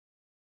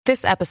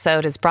This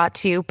episode is brought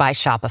to you by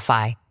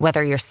Shopify.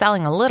 Whether you're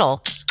selling a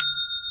little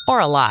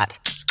or a lot,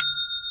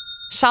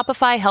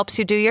 Shopify helps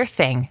you do your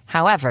thing,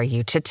 however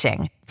you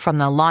cha-ching. From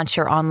the launch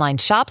your online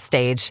shop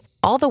stage,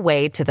 all the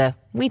way to the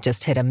we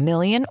just hit 1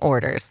 million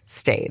orders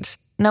stage.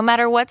 No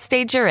matter what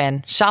stage you're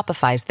in,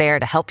 Shopify's there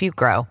to help you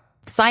grow.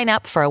 Sign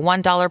up for a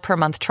 $1 per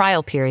month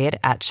trial period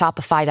at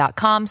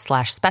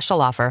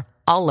shopify.com/special offer,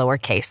 all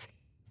lowercase.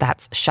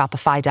 That's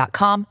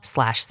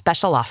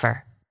shopify.com/special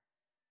offer.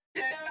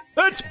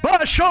 It's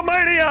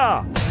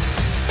Bashamania!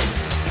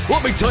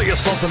 Let me tell you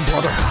something,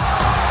 brother.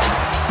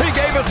 He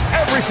gave us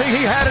everything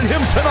he had in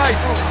him tonight.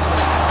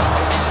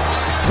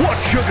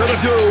 What you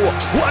gonna do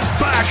when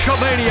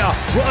Bashamania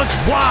runs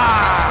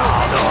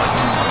wild on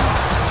you?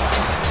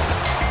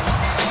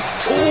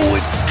 Oh,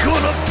 it's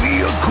gonna be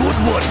a good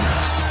one.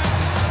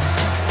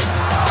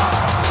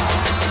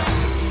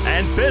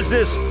 And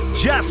business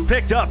just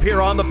picked up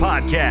here on the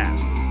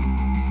podcast.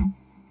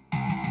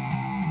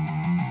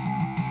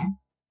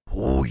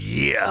 Oh,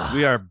 yeah.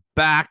 We are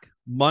back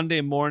Monday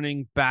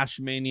morning,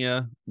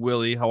 Bashmania.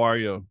 Willie, how are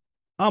you?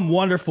 I'm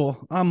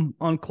wonderful. I'm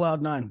on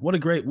cloud nine. What a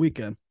great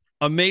weekend.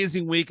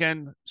 Amazing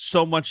weekend.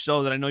 So much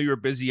so that I know you were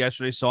busy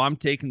yesterday, so I'm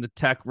taking the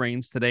tech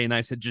reins today, and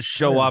I said, just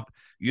show up.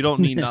 You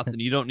don't need nothing.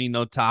 You don't need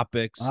no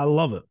topics. I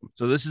love it.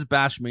 So this is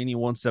Bashmania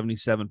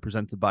 177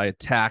 presented by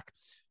Attack.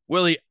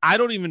 Willie, I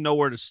don't even know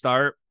where to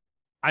start.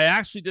 I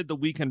actually did the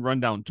weekend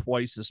rundown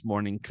twice this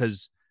morning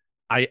because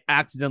I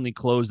accidentally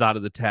closed out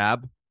of the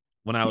tab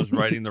when I was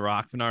writing the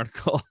Rockfin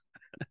article.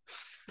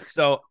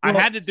 So I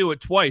had to do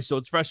it twice, so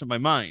it's fresh in my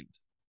mind.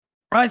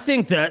 I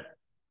think that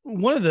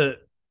one of the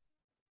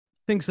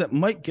things that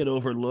might get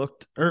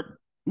overlooked or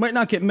might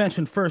not get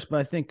mentioned first, but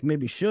I think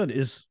maybe should,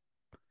 is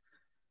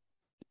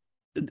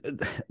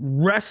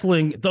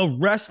wrestling, the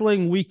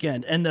wrestling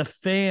weekend and the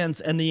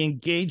fans and the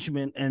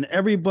engagement, and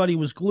everybody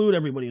was glued.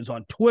 Everybody was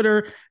on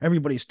Twitter.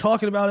 Everybody's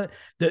talking about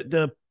it.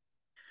 The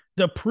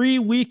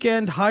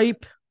pre-weekend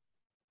hype,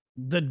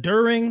 the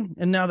during,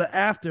 and now the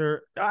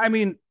after. I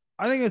mean,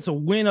 I think it's a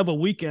win of a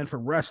weekend for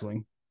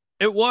wrestling.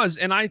 It was.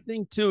 And I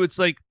think too, it's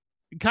like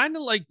kind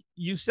of like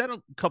you said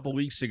a couple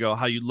weeks ago,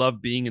 how you love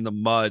being in the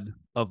mud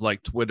of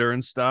like Twitter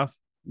and stuff.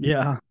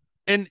 Yeah.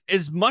 And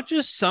as much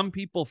as some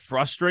people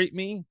frustrate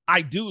me,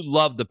 I do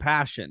love the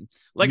passion.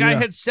 Like I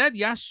had said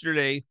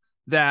yesterday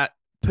that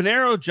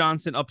Panero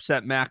Johnson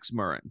upset Max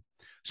Murin.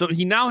 So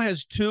he now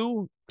has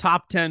 2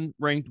 top 10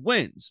 ranked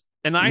wins.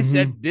 And I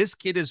said, this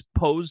kid is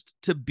posed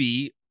to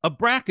be a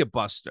bracket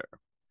buster.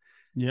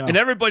 Yeah. And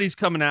everybody's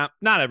coming at,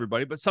 not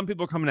everybody, but some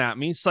people are coming at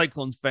me,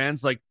 Cyclones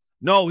fans, like,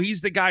 no,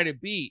 he's the guy to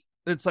beat.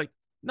 And it's like,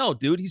 no,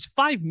 dude, he's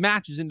 5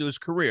 matches into his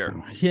career.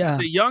 Yeah. He's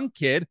a young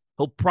kid.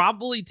 He'll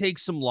probably take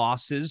some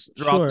losses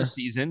throughout the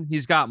season.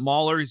 He's got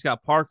Mahler, he's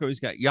got Parko,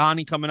 he's got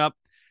Yanni coming up.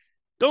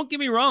 Don't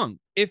get me wrong.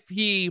 If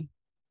he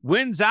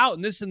wins out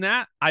and this and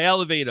that, I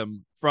elevate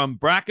him from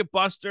bracket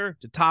buster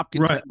to top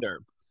contender.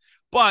 Right.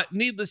 But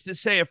needless to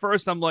say, at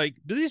first I'm like,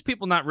 do these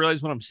people not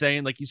realize what I'm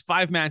saying? Like, he's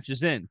 5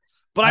 matches in.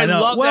 But I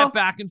love that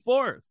back and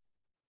forth.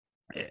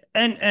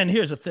 And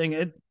here's the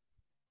thing.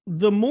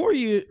 The more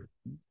you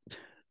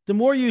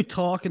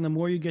talk and the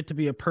more you get to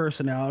be a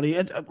personality,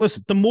 and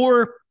listen, the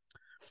more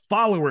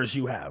followers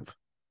you have,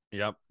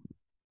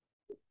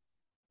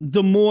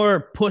 the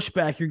more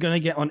pushback you're going to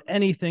get on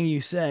anything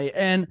you say.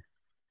 And,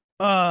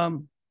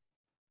 while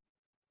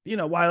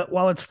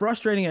it's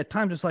frustrating at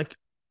times, it's like,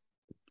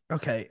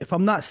 okay, if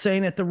I'm not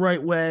saying it the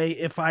right way,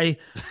 if I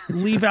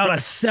leave out a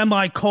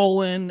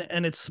semicolon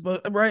and it's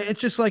right, it's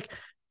just like,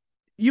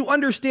 you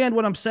understand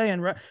what I'm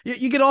saying, right?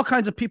 You get all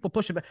kinds of people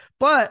pushing back,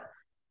 but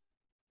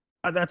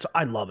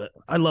I love it.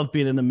 I love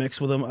being in the mix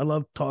with them. I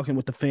love talking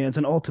with the fans.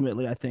 And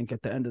ultimately, I think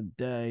at the end of the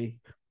day,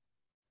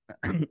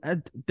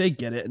 they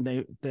get it and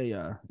they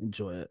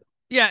enjoy it.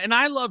 Yeah. And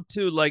I love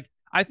too, like,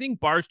 I think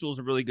Barstool's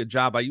a really good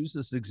job. I used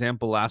this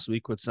example last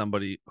week with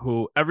somebody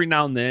who every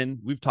now and then,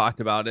 we've talked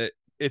about it,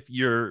 if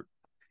you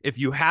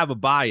have a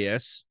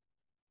bias,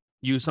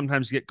 you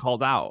sometimes get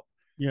called out.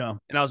 Yeah.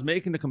 And I was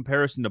making the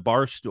comparison to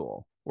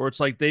Barstool, where it's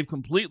like they've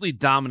completely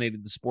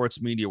dominated the sports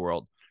media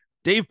world.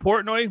 Dave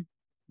Portnoy,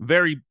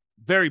 very,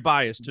 very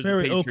biased to the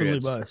Patriots. Very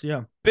openly biased,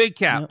 yeah. Big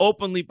Cat,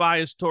 openly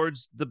biased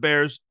towards the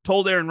Bears,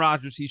 told Aaron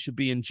Rodgers he should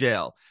be in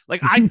jail.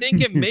 Like, I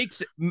think it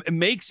makes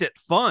it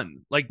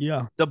fun. Like,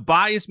 the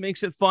bias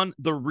makes it fun.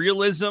 The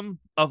realism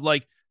of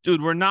like,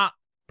 dude, we're not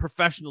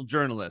professional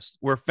journalists.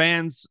 We're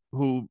fans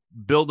who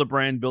build a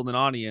brand, build an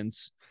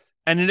audience,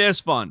 and it is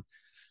fun.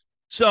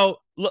 So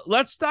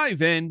let's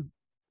dive in.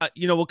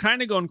 We'll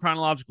kind of go in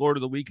chronological order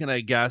the weekend,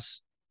 I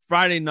guess.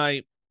 Friday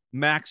night,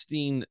 Max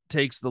Dean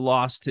takes the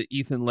loss to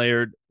Ethan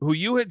Laird, who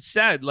you had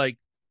said, like,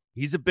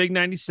 he's a big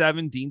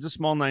 97. Dean's a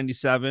small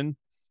 97.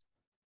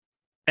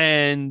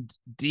 And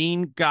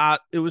Dean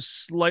it was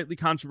slightly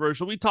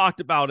controversial. We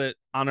talked about it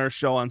on our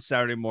show on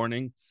Saturday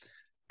morning.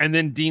 And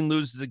then Dean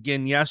loses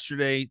again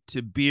yesterday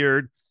to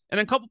Beard. And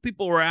a couple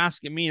people were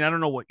asking me, and I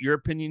don't know what your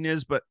opinion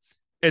is, but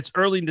it's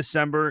early in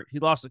December. He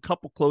lost a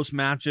couple close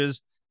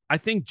matches. I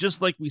think just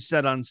like we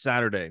said on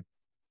Saturday,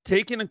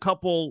 taking a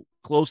couple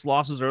close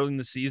losses early in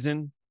the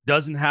season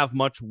doesn't have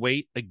much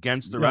weight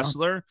against the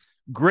wrestler.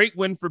 Great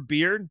win for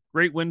Beard,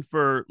 great win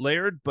for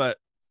Laird, but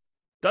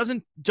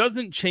doesn't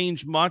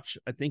change much.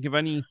 I think if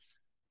any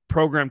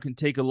program can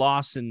take a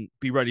loss and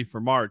be ready for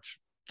March,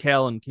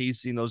 Cal and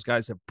Casey and those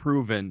guys have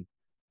proven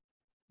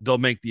they'll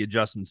make the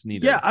adjustments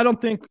needed. Yeah, I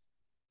don't think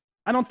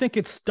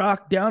it's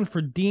stock down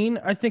for Dean.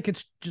 I think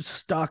it's just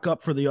stock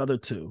up for the other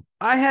two.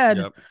 I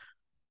had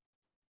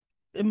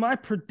in my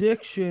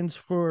predictions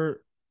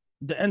for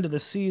the end of the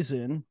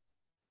season,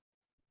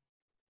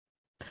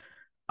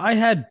 I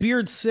had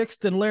Beard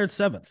 6th and Laird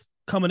 7th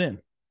coming in,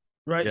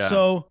 right? Yeah.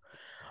 So,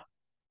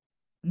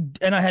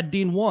 and I had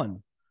Dean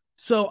 1.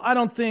 So I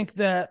don't think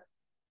that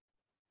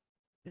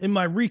in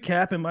my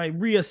recap and my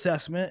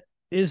reassessment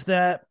is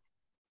that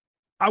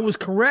I was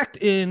correct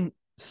in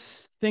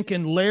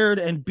thinking Laird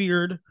and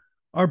Beard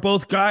are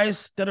both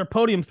guys that are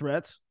podium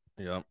threats.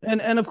 Yeah.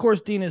 And of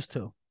course Dean is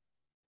too.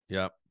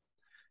 Yeah.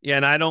 Yeah,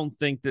 and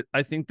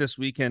I think this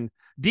weekend,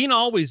 Dean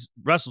always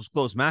wrestles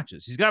close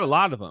matches. He's got a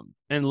lot of them.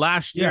 And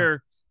last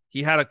year,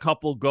 he had a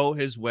couple go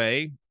his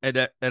way at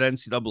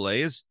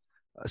NCAAs.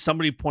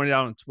 Somebody pointed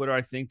out on Twitter,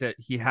 I think, that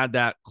he had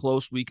that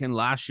close weekend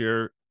last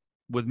year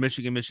with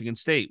Michigan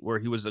State, where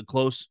he was a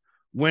close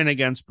win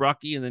against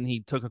Brucky, and then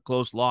he took a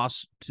close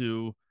loss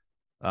to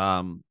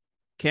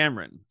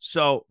Cameron.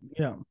 So,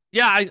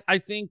 I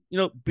think,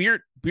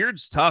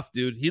 Beard's tough,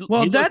 dude. He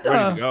looks ready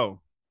to go.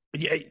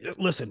 Yeah,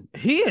 listen,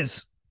 he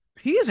is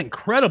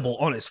incredible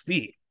on his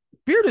feet.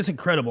 Beard is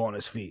incredible on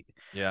his feet.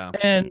 Yeah.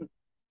 And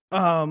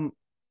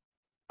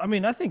I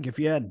mean, I think if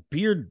you had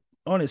Beard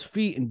on his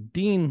feet and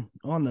Dean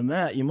on the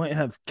mat, you might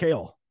have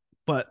Kale.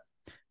 But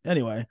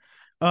anyway,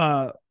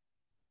 the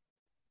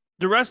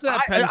rest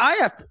of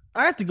that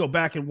I have to go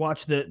back and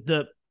watch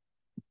the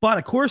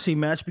Bonacorsi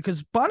match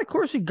because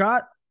Bonacorsi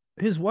got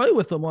his way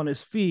with him on his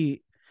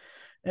feet.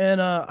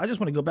 And I just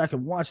want to go back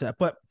and watch that.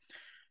 But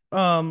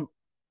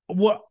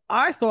what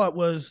I thought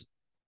was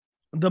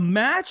the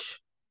match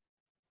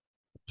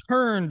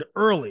turned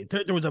early.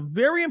 There was a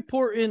very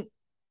important,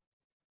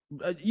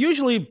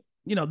 usually,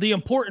 the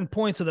important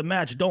points of the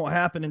match don't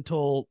happen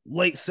until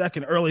late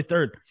second, early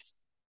third.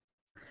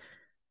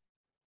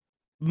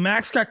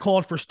 Max got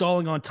called for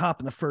stalling on top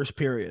in the first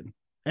period.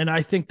 And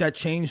I think that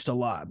changed a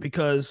lot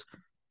because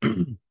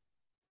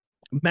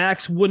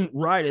Max wouldn't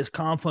ride as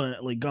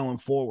confidently going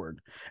forward.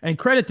 And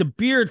credit to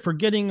Beard for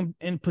getting him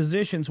in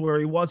positions where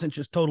he wasn't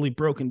just totally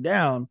broken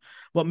down,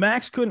 but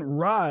Max couldn't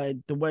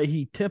ride the way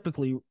he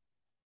typically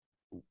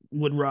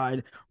would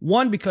ride.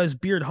 One, because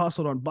Beard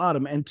hustled on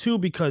bottom, and two,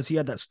 because he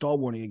had that stall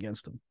warning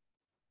against him.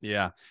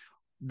 Yeah.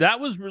 That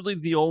was really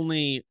the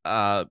only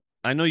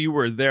I know you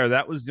were there.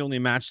 That was the only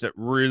match that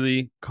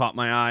really caught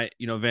my eye.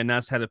 Van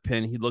Ness had a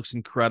pin. He looks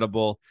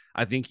incredible.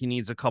 I think he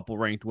needs a couple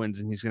ranked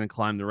wins, and he's going to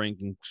climb the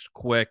rankings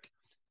quick.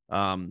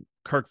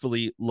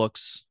 Kirkfully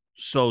looks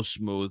so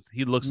smooth.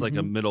 He looks like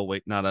a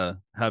middleweight, not a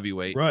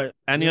heavyweight. Right.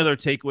 Any other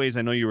takeaways?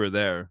 I know you were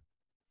there.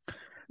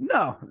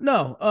 No.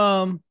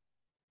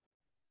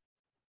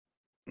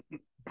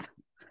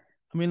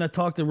 I mean, I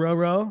talked to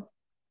Roro,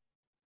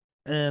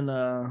 and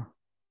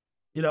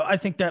I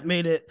think that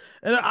made it.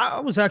 And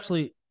I was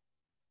actually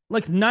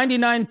like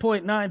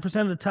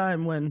 99.9% of the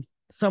time when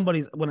a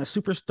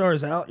superstar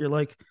is out, you're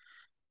like,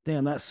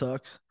 damn, that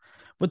sucks.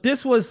 But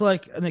this was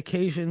like an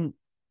occasion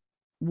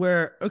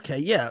where, okay,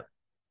 yeah,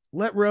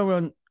 let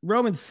Roman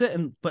sit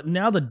in, but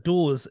now the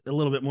duel is a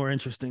little bit more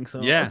interesting. So,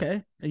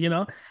 okay,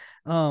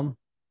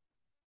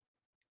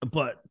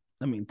 but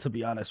I mean, to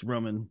be honest,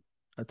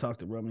 I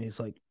talked to Roman, he's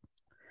like,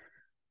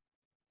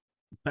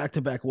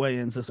 back-to-back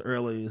weigh-ins this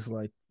early is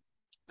like,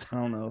 I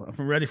don't know if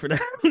I'm ready for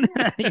that.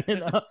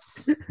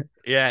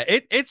 Yeah,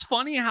 it's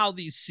funny how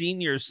these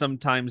seniors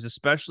sometimes,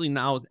 especially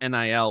now with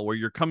NIL, where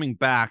you're coming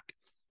back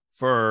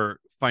for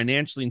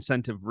financially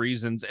incentive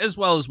reasons, as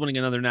well as winning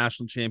another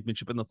national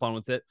championship and the fun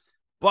with it,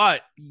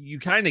 but you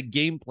kind of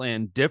game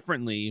plan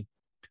differently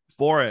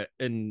for it.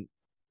 And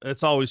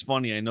it's always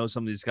funny. I know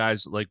some of these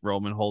guys like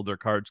Roman hold their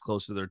cards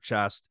close to their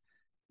chest.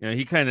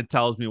 He kind of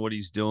tells me what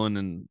he's doing,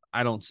 and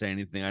I don't say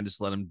anything. I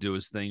just let him do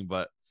his thing.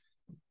 But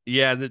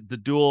yeah, the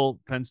duel,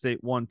 Penn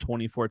State won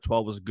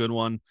 24-12 was a good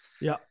one.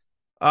 Yeah.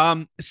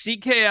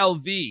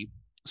 CKLV.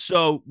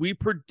 So we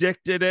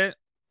predicted it.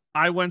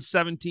 I went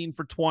 17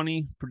 for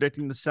 20,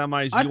 predicting the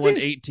semis. You went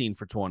 18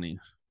 for 20.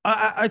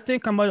 I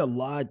think I might have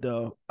lied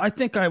though. I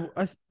think I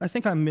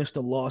missed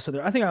a loss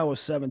there. I think I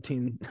was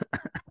 17. I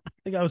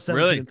think I was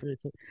 17. Really?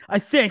 I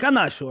think, I'm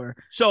not sure.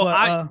 So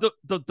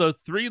the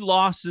three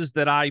losses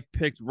that I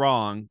picked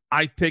wrong,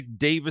 I picked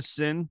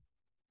Davison.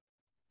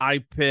 I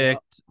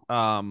picked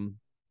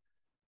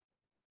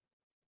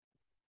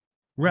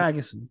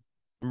Ragusin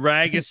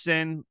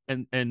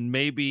and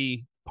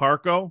maybe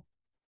Parco.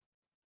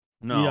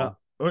 No. Yeah.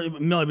 Or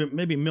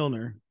maybe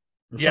Milner.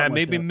 Yeah,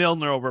 maybe like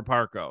Milner over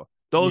Parco.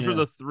 Those were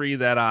the three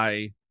that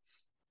I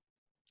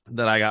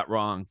got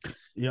wrong.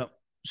 Yep.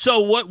 So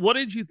what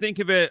did you think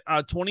of it?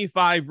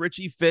 25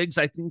 Richie Figs.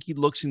 I think he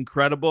looks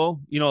incredible.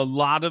 A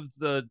lot of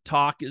the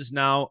talk is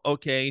now,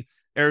 okay,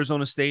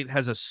 Arizona State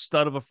has a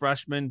stud of a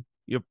freshman.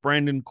 You have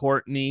Brandon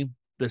Courtney.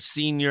 the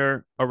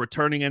senior, a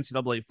returning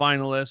NCAA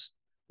finalist.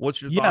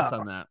 What's your thoughts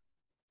on that?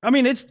 I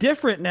mean, it's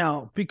different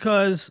now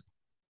because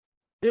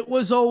it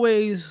was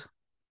always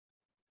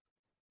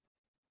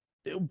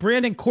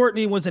Brandon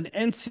Courtney was an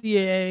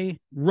NCAA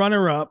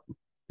runner-up.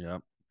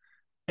 Yep.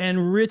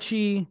 And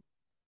Richie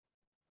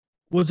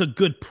was a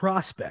good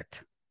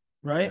prospect,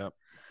 right? Yep.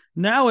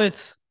 Now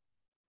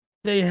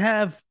they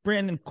have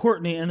Brandon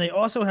Courtney and they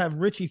also have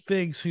Richie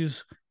Figs,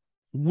 who's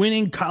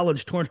winning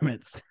college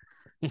tournaments.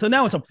 So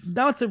now it's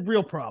a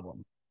real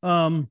problem.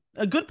 A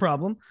good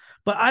problem,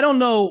 but I don't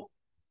know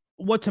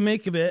what to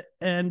make of it.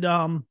 And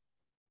I've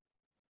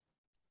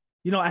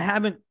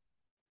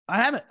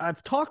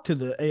talked to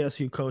the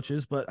ASU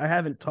coaches, but I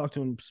haven't talked to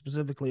them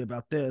specifically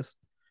about this,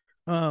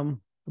 about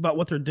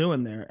what they're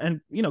doing there.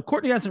 And,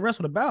 Courtney hasn't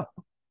wrestled about.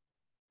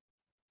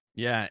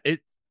 Yeah.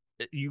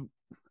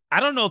 I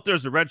don't know if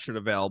there's a red shirt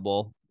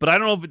available, but I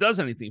don't know if it does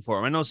anything for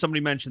him. I know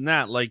somebody mentioned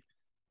that, like,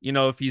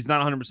 if he's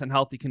not 100%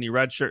 healthy, can he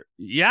redshirt?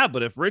 Yeah,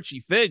 but if Richie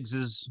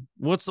Figs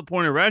what's the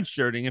point of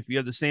redshirting if you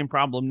have the same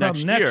problem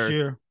next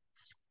year?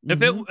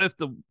 Mm-hmm. If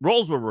the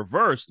roles were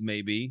reversed,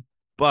 maybe,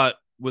 but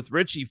with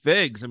Richie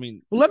Figs, I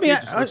mean, well, let me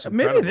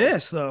maybe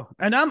this though,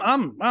 and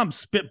I'm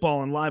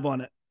spitballing live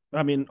on it.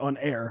 I mean, on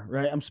air,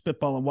 right? I'm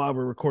spitballing while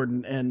we're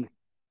recording, and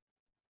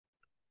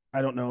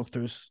I don't know if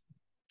there's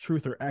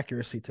truth or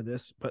accuracy to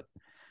this, but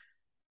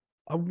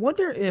I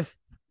wonder if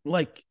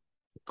like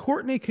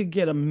Courtney could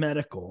get a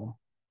medical,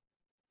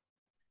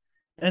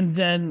 and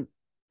then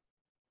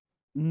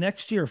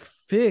next year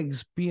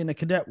Figs, being a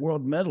cadet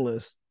world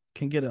medalist,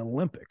 can get an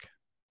Olympic,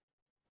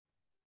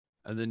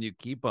 and then you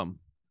keep him.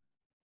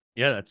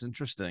 Yeah, that's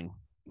interesting.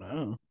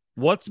 Oh.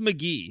 What's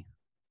McGee?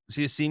 Is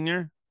he a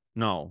senior?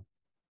 No.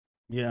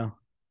 Yeah.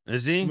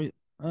 Is he?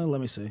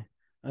 Let me see.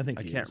 I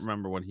can't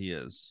remember what he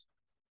is.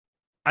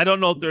 I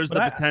don't know if there's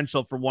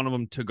potential for one of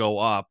them to go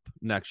up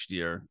next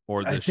year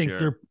or this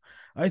year.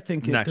 I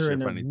think they're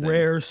in a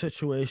rare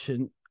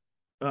situation.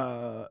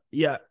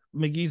 Yeah,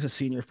 McGee's a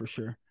senior for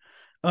sure.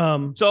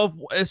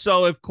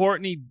 So if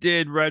Courtney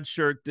did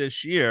redshirt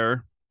this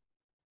year,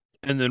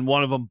 and then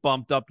one of them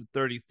bumped up to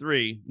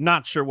 33,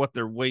 not sure what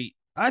their weight.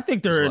 I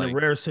think they're in a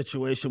rare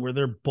situation where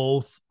they're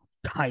both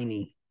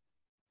tiny.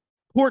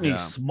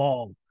 Courtney's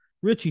small,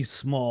 Richie's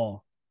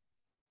small,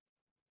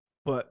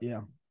 but yeah,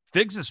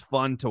 Figs is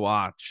fun to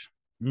watch.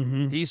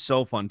 Mm-hmm. He's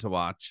so fun to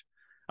watch.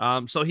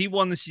 So he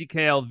won the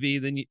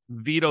CKLV. Then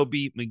Vito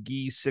beat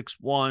McGee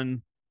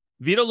 6-1.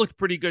 Vito looked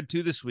pretty good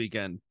too this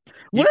weekend.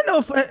 Want to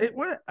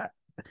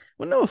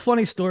know a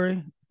funny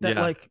story that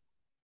like.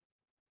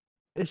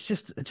 It's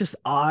just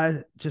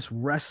odd. Just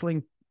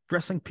wrestling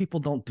people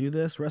don't do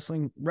this.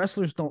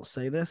 Wrestlers don't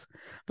say this.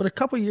 But a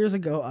couple years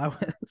ago, I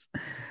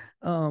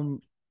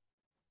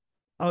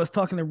was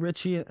talking to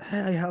Richie.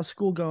 Hey, how's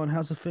school going?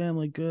 How's the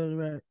family? Good,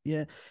 right?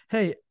 Yeah.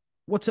 Hey,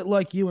 what's it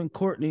like you and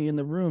Courtney in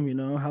the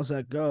room? How's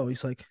that go?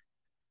 He's like,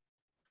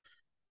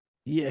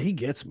 yeah, he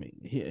gets me.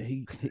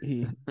 He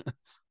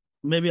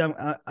maybe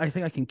I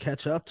think I can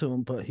catch up to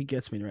him, but he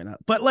gets me right now.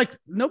 But like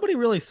nobody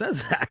really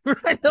says that,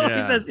 right?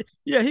 Nobody says,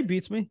 yeah, he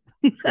beats me.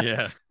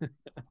 Yeah.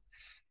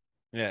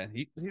 Yeah,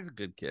 he's a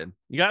good kid.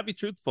 You gotta be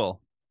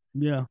truthful.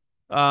 Yeah.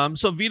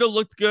 So Vito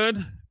looked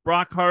good.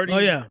 Brock Hardy. Oh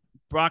yeah.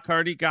 Brock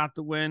Hardy got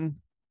the win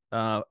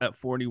at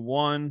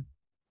 41.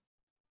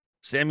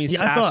 Sammy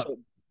Sasso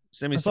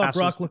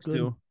Brock looked good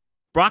too.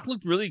 Brock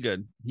looked really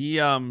good. He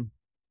I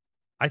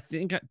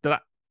think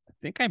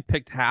I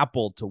picked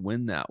Happel to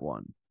win that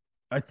one.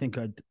 I think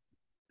I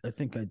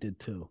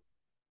did too.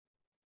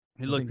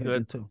 He looked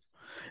good too.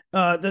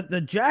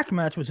 The Jack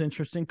match was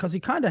interesting because he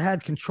kind of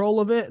had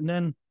control of it, and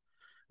then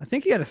I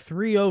think he had a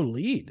 3-0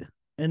 lead,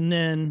 and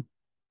then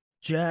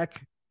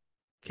Jack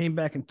came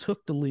back and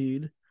took the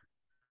lead,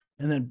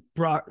 and then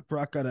Brock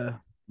got a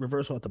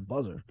reversal at the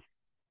buzzer.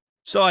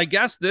 So I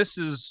guess this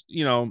is,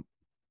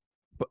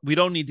 but we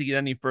don't need to get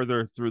any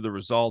further through the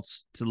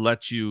results to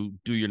let you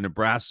do your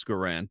Nebraska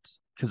rant,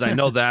 because I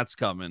know that's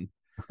coming.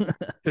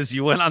 Because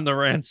you went on the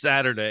rant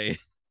Saturday.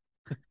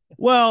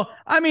 Well,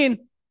 I mean,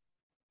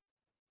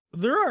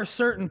 there are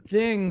certain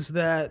things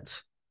that,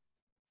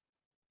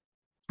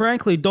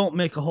 frankly, don't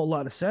make a whole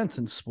lot of sense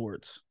in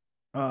sports.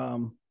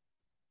 And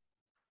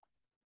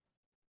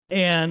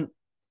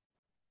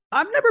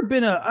I've never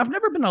been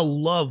a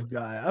love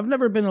guy. I've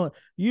never been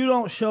you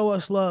don't show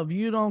us love.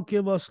 You don't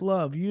give us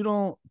love. You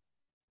don't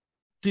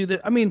do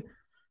that. I mean,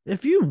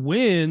 if you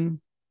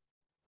win,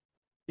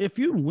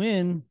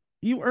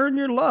 you earn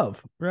your love,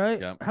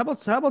 right? Yeah. How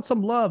about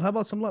some love?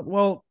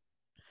 Well,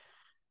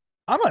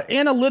 I'm an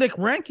analytic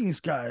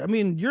rankings guy. I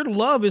mean, your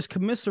love is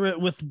commensurate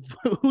with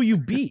who you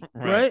beat,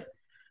 right?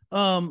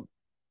 But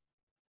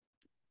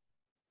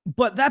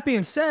that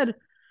being said,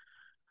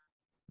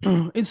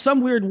 in some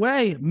weird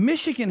way,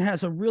 Michigan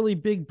has a really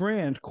big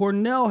brand.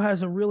 Cornell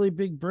has a really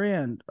big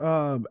brand.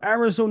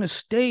 Arizona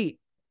State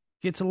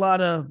gets a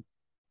lot of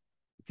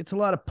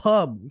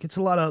pub, gets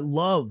a lot of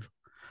love.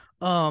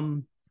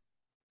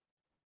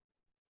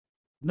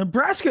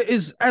 Nebraska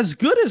is as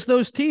good as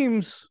those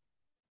teams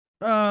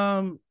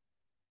holistically,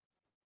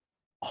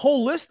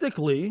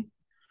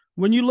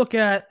 when you look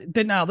at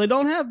now, they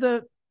don't have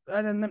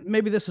and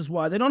maybe this is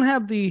why they don't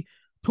have the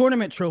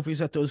tournament trophies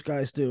that those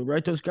guys do,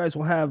 right? Those guys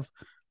will have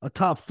a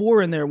top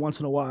 4 in there once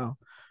in a while.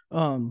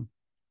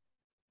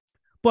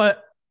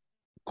 But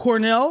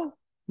Cornell,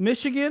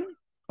 Michigan,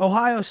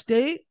 Ohio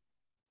State,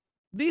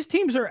 these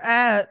teams are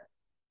at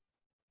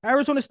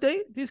Arizona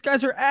State. These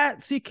guys are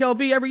at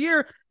CKLV every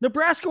year.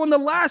 Nebraska won the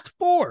last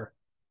 4,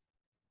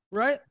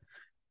 right?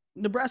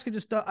 Nebraska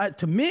just,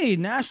 to me,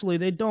 nationally,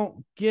 they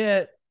don't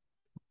get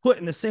put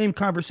in the same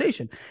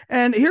conversation.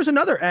 And here's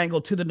another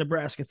angle to the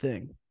Nebraska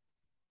thing.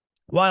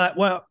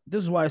 Well,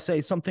 this is why I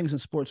say some things in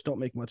sports don't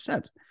make much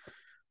sense.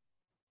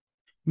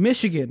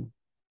 Michigan,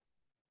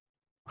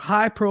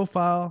 high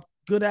profile,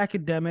 good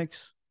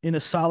academics in a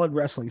solid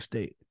wrestling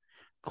state.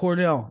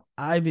 Cornell,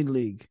 Ivy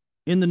League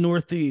in the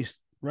Northeast,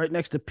 right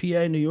next to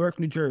PA, New York,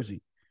 New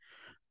Jersey.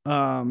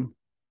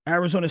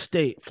 Arizona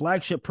State,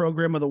 flagship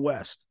program of the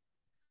West.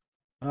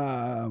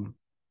 Ohio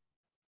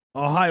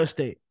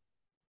State,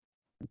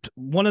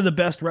 one of the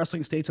best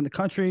wrestling states in the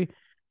country,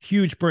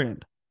 huge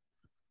brand.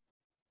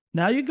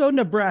 Now you go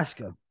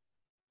Nebraska.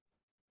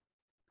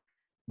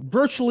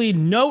 Virtually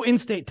no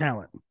in-state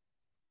talent,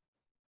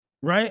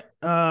 right?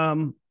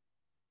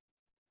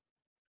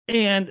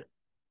 And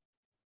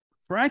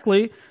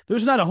frankly,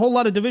 there's not a whole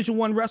lot of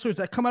Division I wrestlers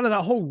that come out of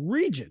that whole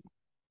region.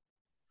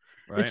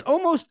 Right.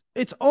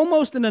 It's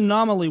almost an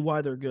anomaly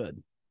why they're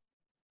good.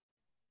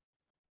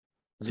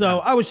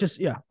 So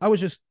yeah. I was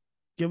just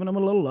giving them a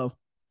little love.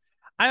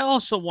 I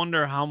also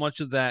wonder how much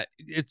of that,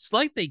 it's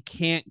like they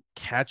can't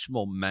catch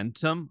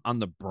momentum on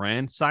the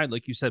brand side.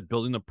 Like you said,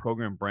 building the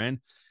program brand.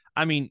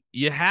 I mean,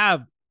 you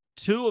have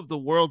 2 of the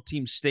world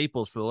team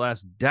staples for the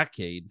last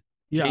decade,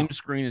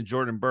 James Green and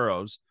Jordan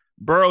Burroughs.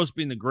 Burroughs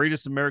being the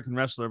greatest American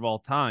wrestler of all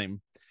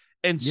time.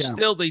 And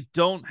still they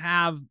don't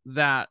have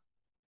that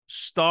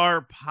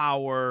star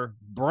power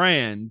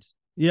brand.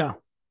 Yeah.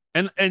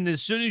 And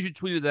as soon as you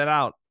tweeted that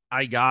out,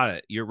 I got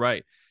it. You're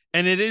right.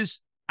 And it is,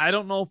 I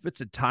don't know if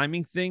it's a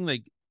timing thing.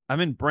 Like, I'm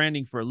in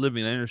branding for a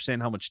living. I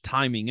understand how much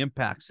timing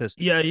impacts this.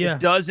 Yeah. It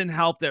doesn't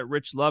help that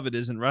Rich Lovett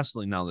isn't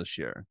wrestling now this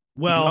year.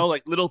 Well,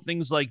 like little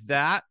things like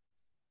that.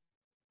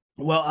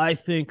 Well, I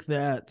think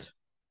that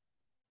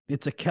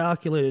it's a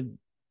calculated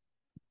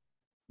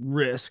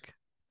risk.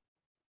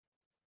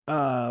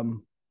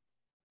 And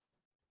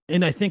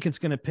I think it's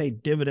going to pay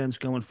dividends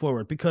going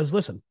forward because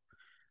listen,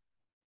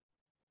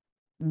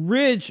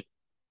 Ridge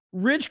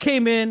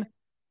came in,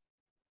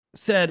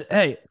 said,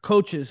 "Hey,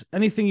 coaches,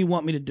 anything you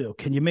want me to do?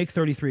 Can you make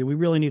 33? We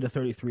really need a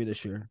 33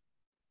 this year."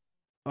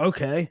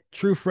 Okay,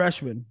 true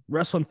freshman,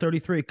 wrestling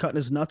 33, cutting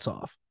his nuts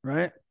off,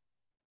 right?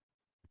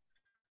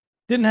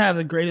 Didn't have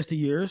the greatest of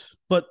years,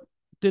 but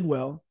did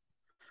well.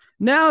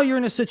 Now you're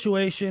in a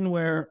situation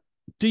where,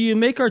 do you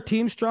make our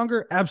team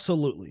stronger?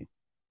 Absolutely.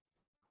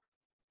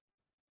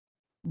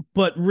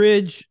 But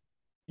Ridge,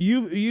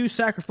 you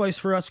sacrificed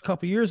for us a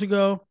couple years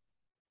ago.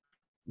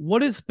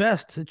 What is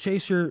best to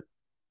chase your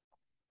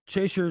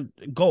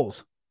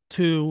goals?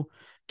 To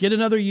get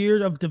another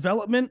year of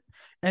development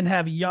and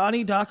have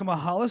Yanni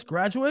Dakamahalis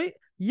graduate?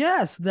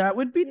 Yes, that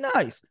would be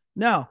nice.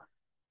 Now,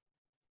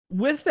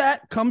 with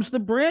that comes the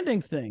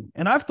branding thing.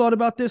 And I've thought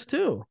about this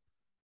too.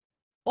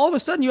 All of a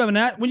sudden,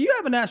 when you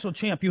have a national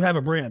champ, you have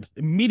a brand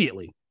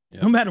immediately,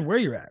 no matter where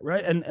you're at,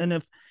 right?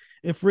 And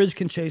if Ridge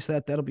can chase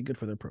that, that'll be good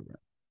for their program.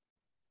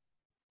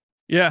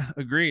 Yeah,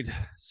 agreed.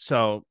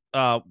 So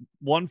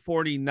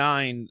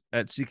 149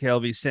 at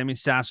CKLV, Sammy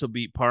Sasso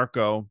beat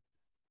Parco.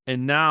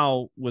 And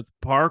now with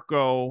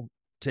Parco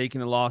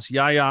taking a loss,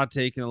 Yaya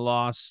taking a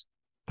loss,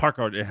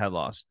 Parco had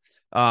lost.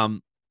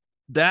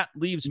 That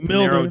leaves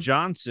Panero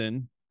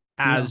Johnson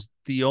as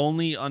the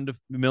only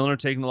Milner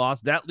taking the loss.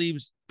 That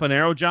leaves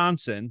Panero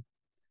Johnson,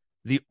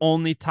 the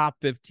only top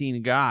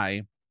 15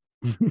 guy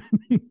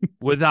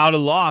without a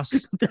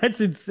loss.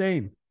 That's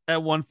insane.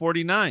 At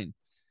 149.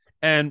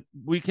 And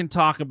we can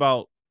talk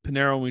about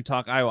Panero when we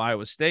talk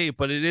Iowa State,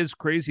 but it is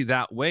crazy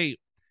that way.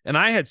 And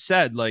I had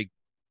said, like,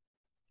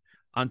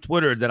 on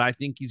Twitter that I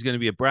think he's going to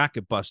be a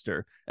bracket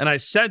buster. And I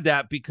said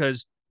that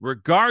because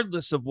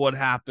regardless of what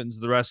happens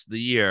the rest of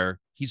the year,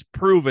 he's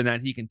proven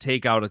that he can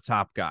take out a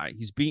top guy.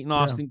 He's beaten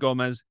Austin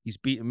Gomez. He's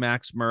beaten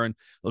Max Murren.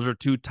 Those are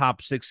 2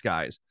 top 6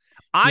 guys.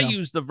 I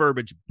use the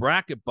verbiage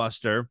bracket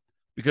buster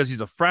because he's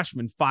a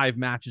freshman 5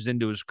 matches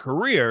into his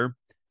career.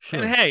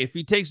 Sure. And hey, if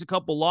he takes a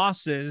couple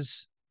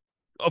losses,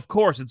 of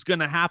course, it's going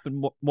to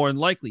happen more than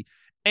likely.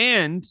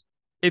 And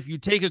if you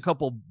take a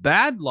couple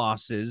bad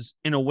losses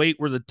in a weight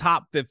where the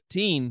top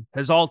 15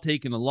 has all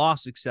taken a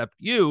loss except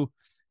you,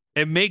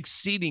 it makes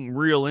seeding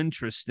real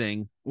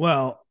interesting.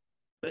 Well,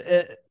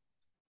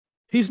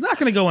 he's not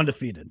going to go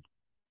undefeated.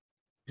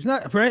 He's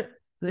not, right?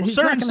 Well,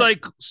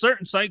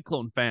 certain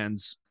Cyclone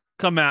fans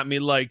come at me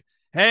like,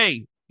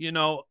 hey, he's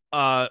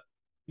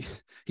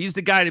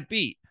the guy to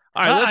beat.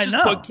 All right,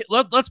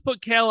 let's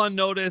put Kale on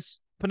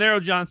notice.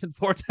 Panero Johnson,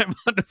 4-time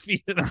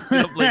undefeated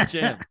NCAA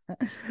champ.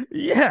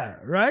 Yeah,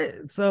 right.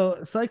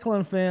 So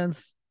Cyclone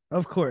fans,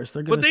 Of course,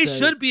 they're going but to they say,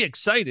 should be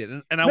excited,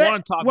 and I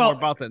want to talk more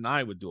about that than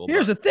I would do.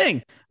 Here's the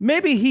thing: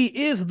 maybe he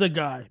is the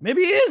guy.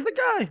 Maybe he is the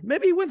guy.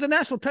 Maybe he wins a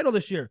national title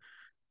this year.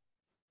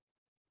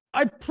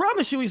 I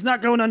promise you, he's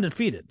not going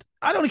undefeated.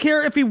 I don't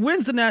care if he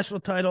wins the national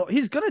title.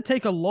 He's going to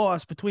take a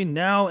loss between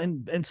now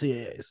and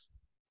NCAAs.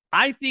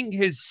 I think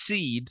his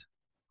seed.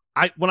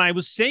 When I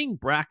was saying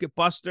bracket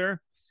buster,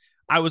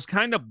 I was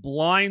kind of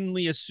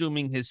blindly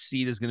assuming his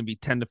seed is going to be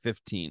 10 to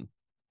 15.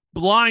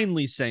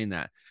 Blindly saying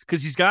that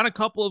because he's got a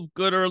couple of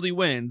good early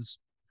wins,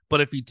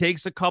 but if he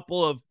takes a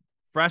couple of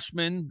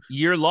freshman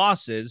year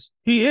losses,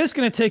 he is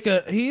going to take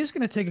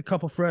a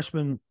couple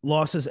freshman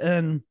losses.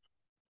 And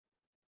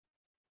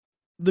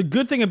the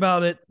good thing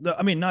about it,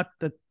 not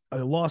that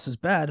a loss is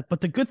bad,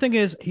 but the good thing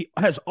is he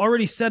has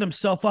already set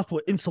himself up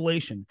with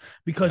insulation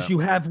because you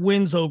have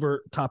wins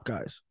over top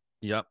guys.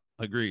 Yep,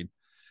 agreed.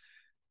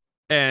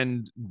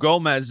 And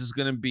Gomez is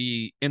going to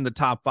be in the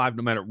top 5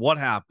 no matter what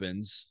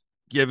happens,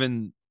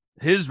 given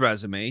his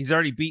resume. He's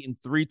already beaten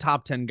 3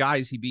 top 10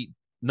 guys. He beat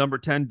number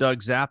 10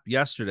 Doug Zapp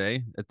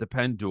yesterday at the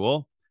Penn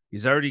Duel.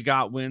 He's already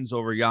got wins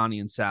over Yanni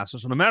and Sasso.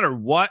 So no matter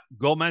what,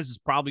 Gomez is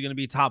probably going to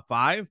be top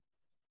 5,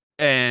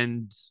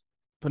 and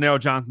Panero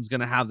Johnson's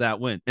going to have that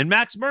win. And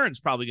Max Mern's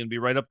probably going to be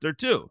right up there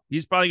too.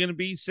 He's probably going to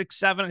be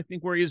 6-7, I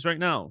think, where he is right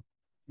now.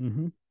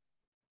 Mm-hmm.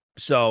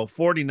 So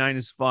 49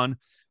 is fun.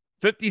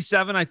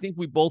 57, I think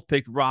we both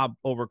picked Rob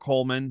over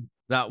Coleman.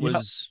 That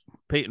was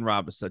Peyton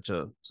Robb is such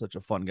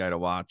a fun guy to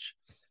watch.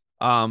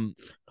 Who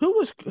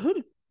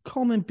did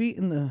Coleman beat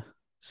in the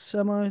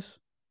semis?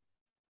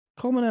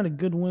 Coleman had a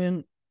good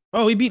win.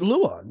 Oh, he beat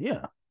Luan.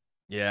 Yeah.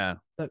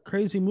 That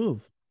crazy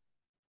move.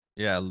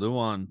 Yeah,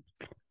 Luan.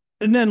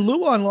 And then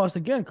Luan lost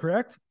again,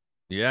 correct?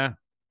 Yeah.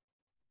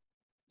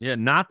 Yeah,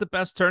 not the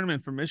best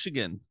tournament for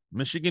Michigan.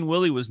 Michigan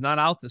Willie was not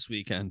out this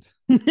weekend.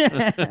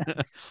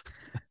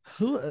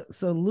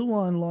 So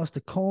Luan lost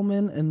to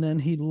Coleman, and then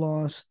he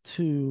lost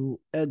to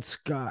Ed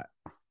Scott.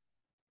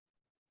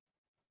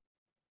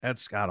 Ed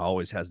Scott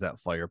always has that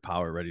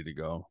firepower ready to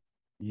go.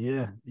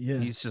 Yeah.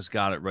 He's just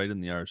got it right in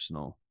the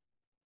arsenal.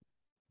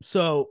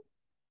 So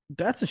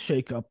that's a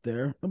shake up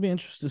there. I'll be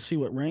interested to see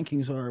what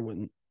rankings are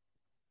when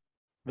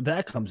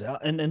that comes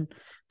out. And then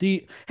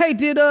did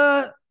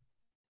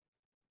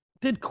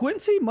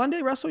Quincy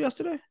Monday wrestle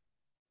yesterday?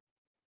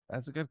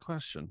 That's a good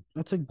question.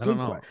 That's a good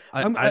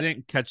question. I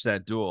didn't catch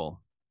that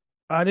duel.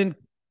 I didn't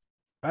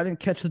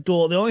catch the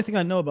duel. The only thing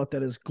I know about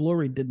that is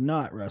Glory did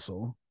not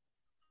wrestle,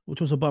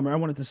 which was a bummer. I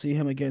wanted to see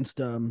him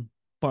against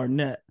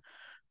Barnett.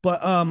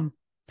 But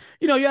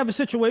you have a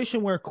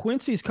situation where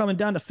Quincy's coming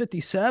down to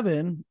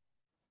 57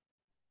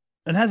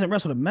 and hasn't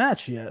wrestled a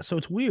match yet, so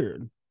it's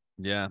weird.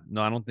 Yeah,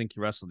 no, I don't think he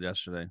wrestled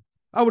yesterday.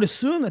 I would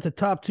assume that the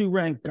top 2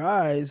 ranked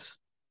guys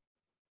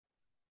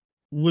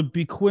would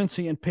be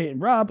Quincy and Peyton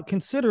Robb,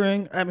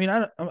 considering, I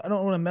don't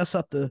want to mess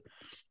up the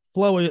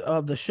flow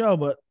of the show,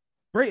 but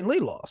Brayton Lee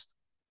lost.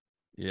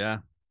 Yeah.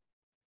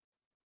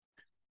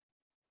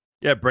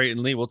 Yeah,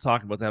 Brayton Lee. We'll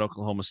talk about that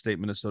Oklahoma State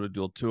Minnesota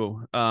duel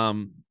too.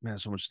 Man,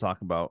 so much to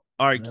talk about.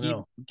 All right,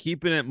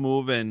 keeping it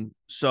moving.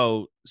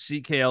 So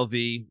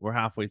CKLV, we're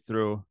halfway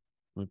through.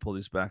 Let me pull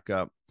these back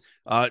up.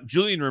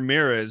 Julian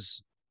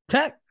Ramirez,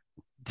 Tech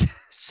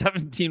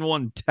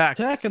 17-1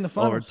 Tech in the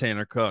finals over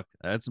Tanner Cook.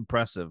 That's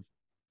impressive.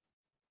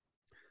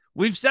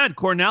 We've said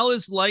Cornell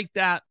is like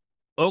that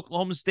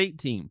Oklahoma State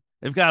team.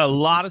 They've got a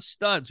lot of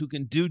studs who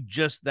can do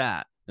just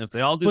that. And if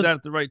they all do that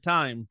at the right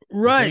time,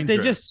 right? They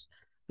just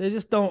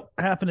don't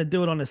happen to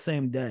do it on the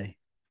same day.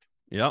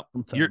 Yep.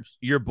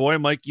 Your boy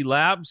Mikey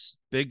Labs,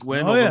 big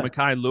win over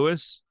Mekhi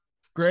Lewis.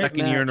 Great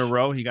second year in a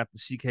row, he got the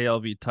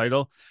CKLV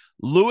title.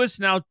 Lewis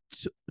now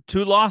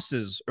 2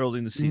 losses early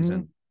in the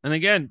season. Mm-hmm. And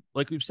again,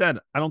 like we've said,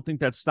 I don't think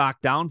that's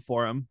stock down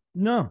for him.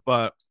 No,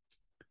 but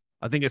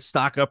I think it's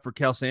stock up for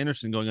Cal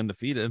Sanderson going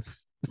undefeated.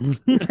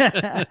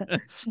 I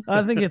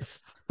think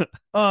it's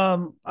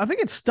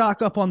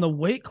stock up on the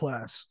weight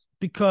class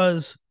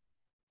because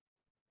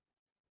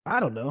I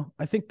don't know.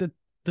 I think that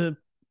the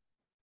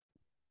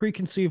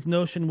preconceived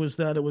notion was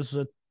that it was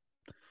a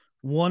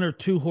 1 or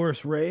 2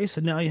 horse race,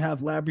 and now you have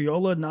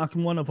Labriola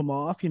knocking one of them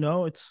off.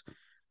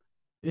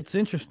 It's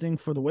interesting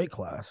for the weight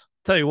class.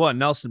 Tell you what,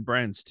 Nelson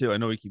Brands too. I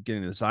know we keep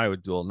getting this Iowa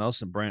duel.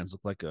 Nelson Brands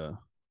looked like a.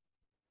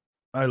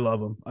 I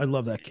love him. I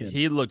love that kid.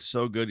 He looked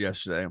so good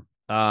yesterday.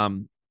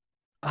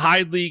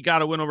 Hidley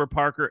got a win over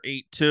Parker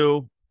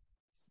 8-2.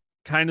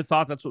 Kind of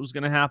thought that's what was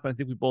going to happen. I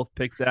think we both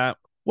picked that.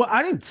 Well,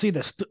 I didn't see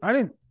this.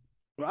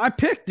 I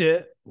picked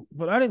it,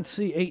 but I didn't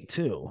see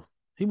 8-2.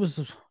 He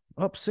was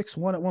up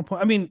 6-1 at one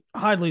point. I mean,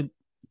 Hidley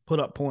put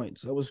up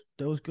points. That was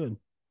good.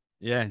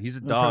 Yeah, he's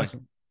a dog.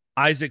 Impressive.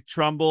 Isaac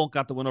Trumbull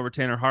got the win over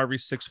Tanner Harvey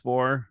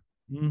 6-4.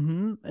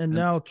 Mm-hmm. And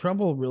now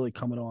Trumbull really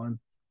coming on.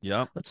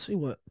 Yep. Let's see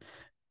what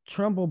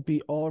Trumbull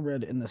beat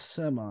Allred in the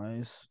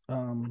semis.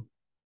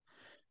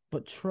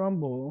 But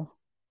Trumbull,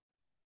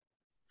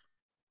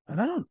 and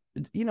I don't,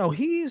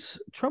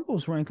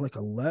 Trumbull's ranked like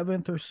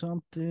 11th or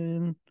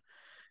something.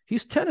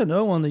 He's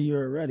 10-0 on the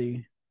year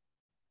already.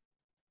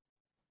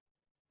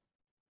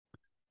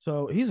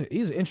 So he's an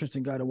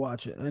interesting guy to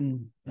watch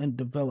and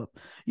develop.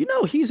 You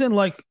know, he's in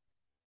like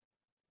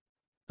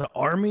the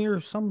army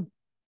or something.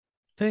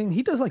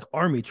 He does like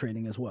army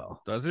training as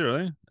well. Does he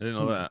really? I didn't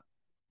know that.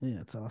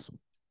 Yeah, it's awesome.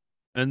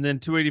 And then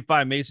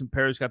 285, Mason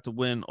Perez got to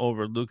win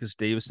over Lucas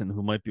Davison,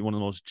 who might be one of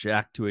the most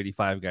jacked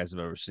 285 guys I've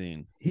ever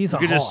seen. You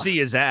could just see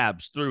his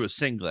abs through a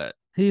singlet.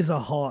 He's a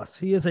hoss.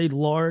 He is a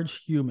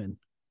large human.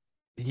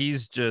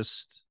 He's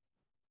just,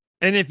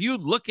 and if you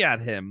look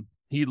at him,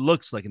 he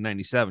looks like a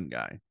 97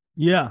 guy.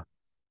 Yeah.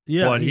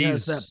 Yeah. But he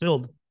has that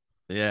build.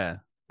 Yeah.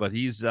 But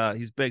he's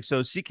big.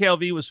 So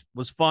CKLV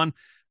was fun.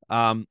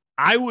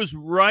 I was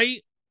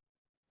right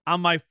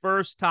on my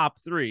first top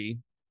 3.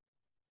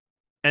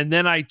 And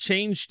then I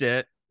changed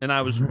it, and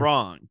I was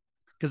wrong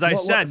because I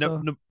said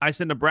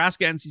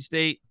Nebraska, NC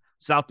State,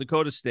 South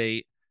Dakota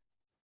State,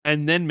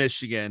 and then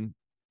Michigan,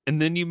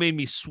 and then you made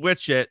me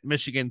switch it: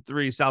 Michigan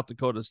 3, South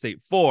Dakota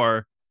State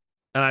 4,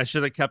 and I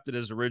should have kept it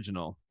as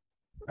original.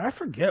 I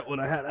forget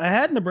what I had. I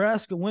had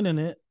Nebraska winning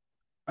it.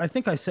 I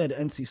think I said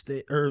NC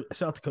State or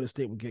South Dakota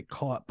State would get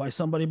caught by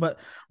somebody, but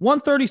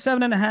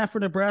 137.5 for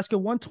Nebraska,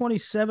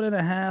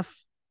 127.5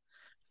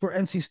 for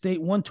NC State,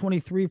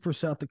 123 for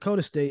South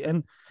Dakota State,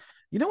 and.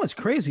 You know what's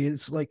crazy?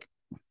 It's like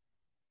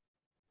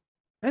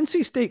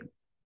NC State.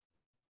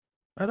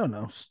 I don't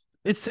know.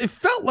 It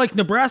felt like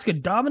Nebraska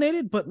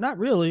dominated, but not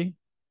really.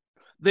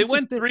 They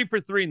went 3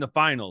 for 3 in the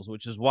finals,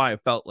 which is why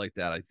it felt like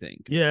that. I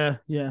think. Yeah.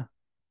 I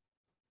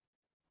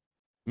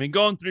mean,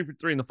 going 3 for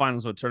 3 in the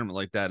finals of a tournament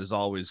like that is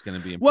always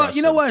going to be impressive. Well,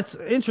 you know what's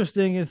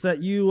interesting is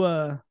that you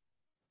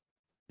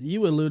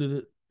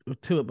alluded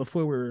to it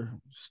before we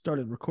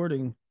started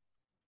recording.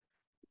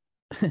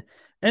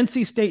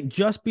 NC State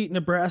just beat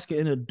Nebraska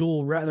in a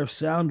duel rather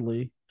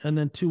soundly, and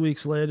then 2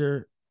 weeks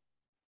later,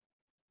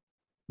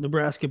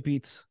 Nebraska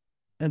beats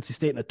NC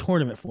State in a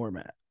tournament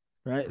format,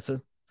 right? It's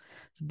a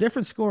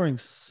different scoring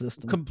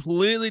system.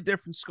 Completely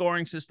different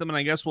scoring system, and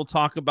I guess we'll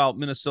talk about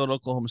Minnesota,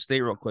 Oklahoma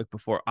State real quick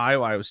before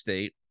Iowa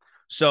State.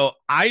 So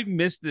I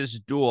missed this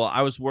duel.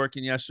 I was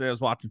working yesterday. I was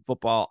watching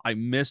football. I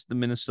missed the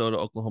Minnesota,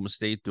 Oklahoma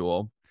State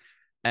duel.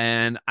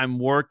 And I'm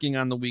working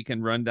on the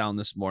weekend rundown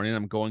this morning.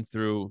 I'm going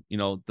through,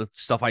 the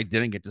stuff I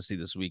didn't get to see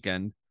this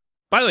weekend.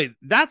 By the way,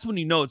 that's when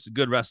you know it's a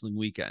good wrestling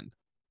weekend.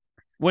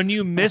 When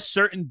you miss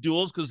certain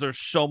duels because there's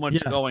so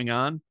much going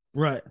on.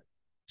 Right.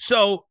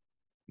 So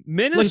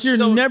Minnesota. Like you're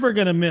never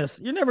gonna miss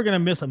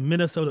a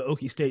Minnesota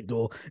Okie State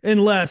duel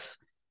unless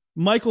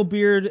Michael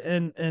Beard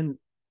and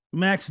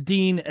Max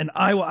Dean and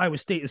Iowa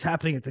State is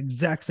happening at the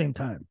exact same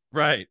time.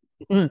 Right.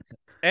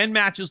 And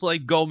matches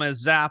like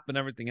Gomez Zap and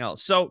everything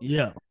else. So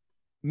yeah.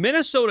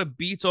 Minnesota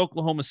beats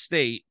Oklahoma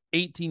State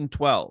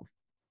 18-12.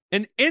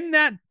 And in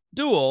that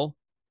duel,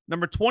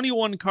 number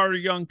 21, Carter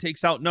Young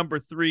takes out number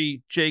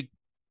 3, Jake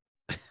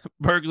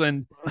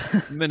Berglund,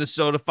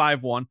 Minnesota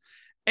 5-1.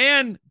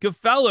 And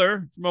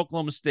Gefeller from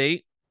Oklahoma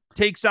State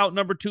takes out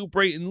number 2,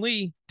 Brayton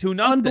Lee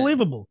 2-0.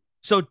 Unbelievable.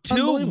 So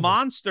 2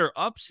 monster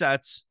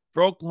upsets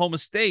for Oklahoma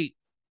State,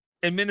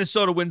 and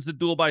Minnesota wins the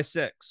duel by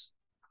 6.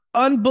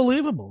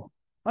 Unbelievable.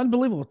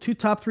 2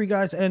 top 3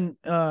 guys. And,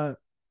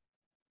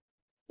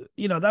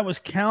 that was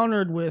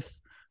countered with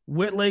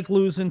Whitlake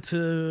losing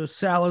to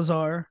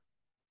Salazar,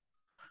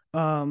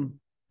 and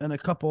a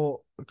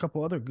couple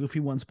other goofy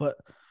ones. But,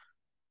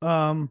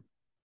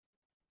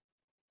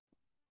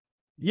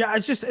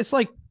 it's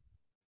like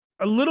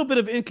a little bit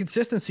of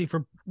inconsistency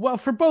for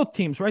both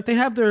teams, right? They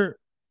have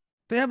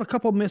a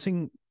couple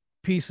missing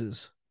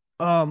pieces.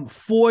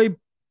 Foy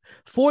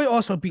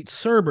also beat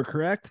Serber,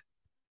 correct?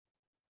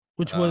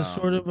 Which was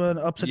sort of an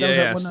upset.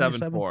 Yeah,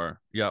 7-4.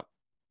 Yep.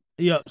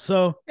 Yep.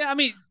 So I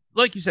mean,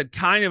 like you said,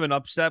 kind of an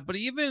upset, but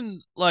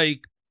even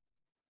like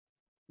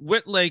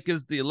Whitlake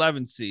is the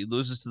 11th seed,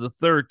 loses to the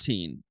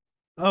 13.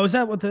 Oh, is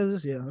that what that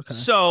is? Yeah. Okay.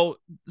 So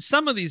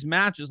some of these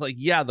matches,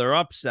 they're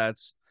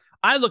upsets.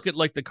 I look at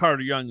like the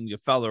Carter Young and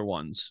Gefeller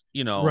ones,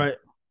 right?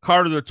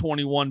 Carter the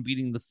 21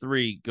 beating the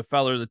 3,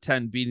 Gefeller the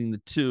 10 beating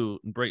the 2,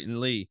 and Brayton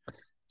Lee.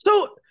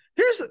 So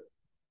here's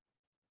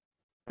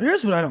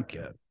what I don't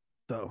get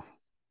though.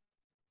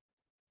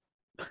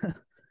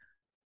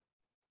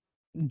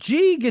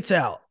 G gets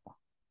out.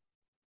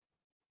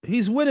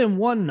 He's winning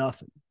 1-0.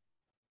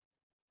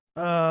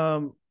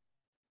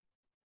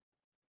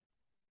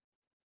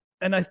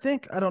 And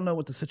I don't know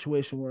what the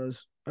situation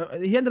was.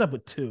 He ended up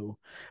with 2.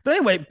 But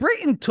anyway,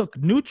 Brayton took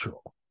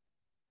neutral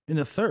in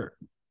the 3rd,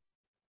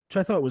 which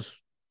I thought was,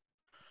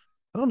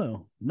 I don't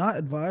know, not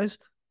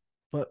advised,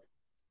 but.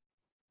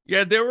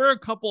 Yeah, there were a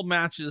couple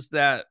matches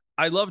that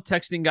I love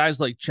texting guys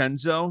like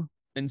Chenzo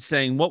and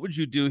saying, what would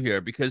you do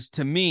here? Because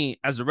to me,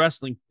 as a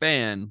wrestling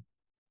fan,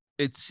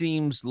 it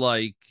seems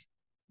like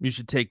you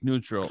should take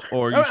neutral.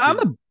 Or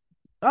I'm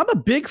a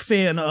big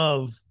fan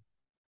of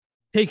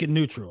taking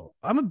neutral.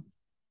 I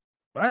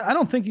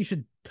don't think you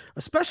should,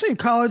 especially in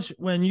college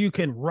when you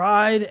can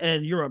ride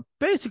and you're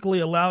basically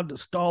allowed to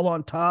stall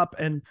on top,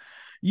 and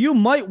you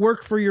might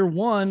work for your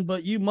 1,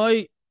 but you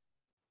might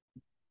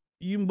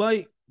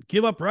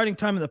give up riding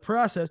time in the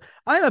process.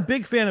 I'm a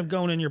big fan of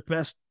going in your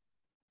best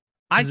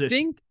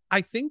position.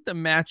 I think the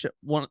match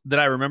that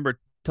I remember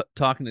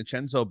talking to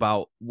Chenzo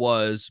about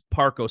was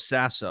Parco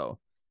Sasso.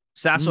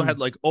 Sasso had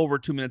like over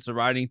 2 minutes of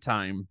riding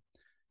time,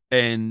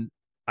 and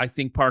I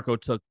think Parco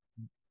took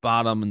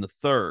bottom in the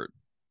third.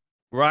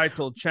 Where I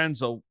told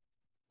Chenzo,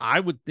 I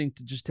would think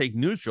to just take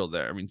neutral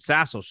there. I mean,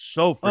 Sasso's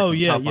so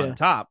freaking tough on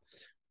top.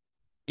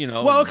 You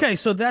know. Well, okay,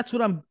 so that's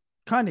what I'm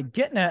kind of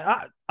getting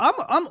at.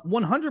 I'm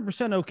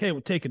 100% okay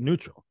with taking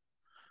neutral.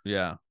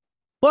 Yeah.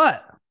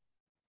 But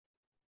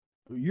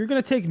you're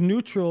going to take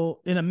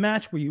neutral in a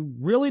match where you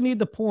really need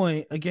the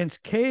point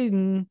against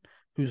Caden,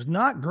 who's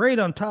not great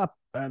on top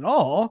at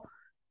all,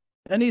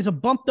 and he's a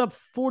bumped up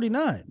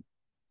 49.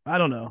 I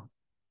don't know.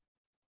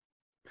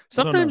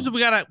 Sometimes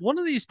one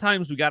of these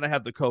times we gotta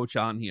have the coach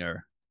on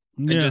here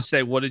and just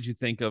say, what did you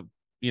think of,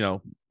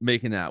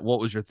 making that? What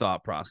was your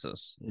thought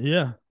process?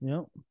 Yeah.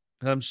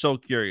 I'm so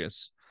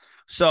curious.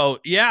 So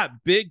yeah,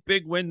 big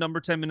win. Number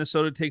 10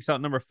 Minnesota takes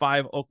out number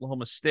 5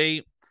 Oklahoma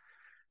State.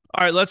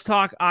 All right, let's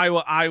talk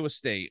Iowa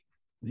State.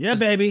 Yeah,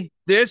 baby.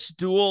 This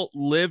duel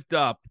lived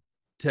up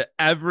to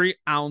every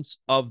ounce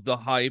of the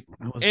hype.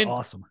 It was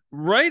awesome.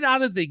 Right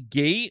out of the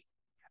gate,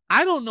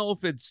 I don't know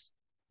if it's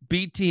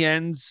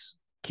BTN's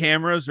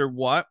cameras or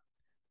what,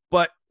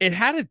 but it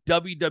had a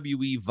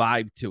WWE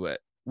vibe to it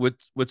with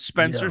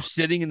Spencer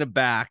sitting in the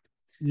back.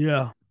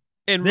 Yeah.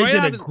 And they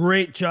did a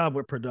great job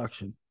with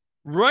production.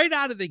 Right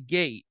out of the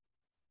gate,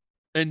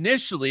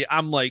 initially,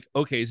 I'm like,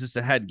 okay, is this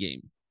a head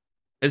game?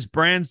 Is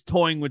Brands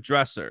toying with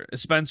Dresser?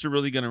 Is Spencer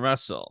really going to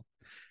wrestle?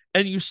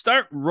 And you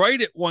start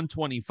right at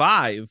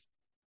 125,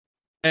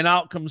 and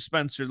out comes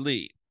Spencer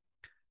Lee.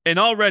 And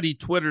already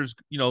Twitter's,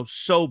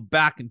 so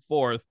back and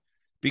forth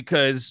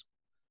because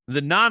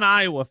the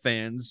non-Iowa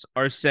fans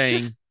are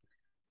saying,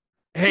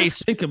 "Hey,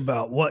 just think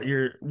about what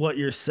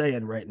you're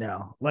saying right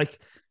now.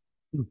 Like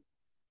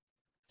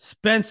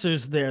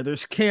Spencer's there.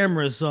 There's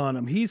cameras on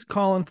him. He's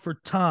calling for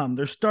Tom.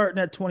 They're starting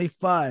at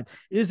 25.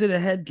 Is it a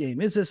head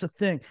game? Is this a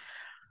thing?"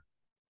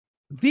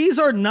 These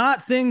are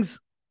not things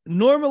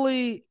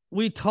normally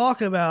we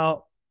talk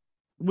about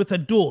with a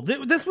duel.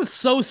 This was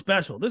so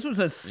special. This was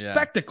a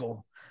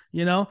spectacle,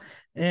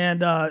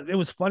 And it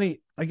was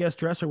funny. I guess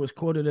Dresser was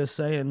quoted as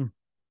saying,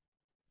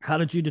 "How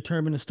did you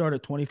determine to start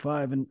at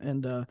 25?"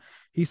 And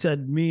he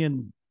said, me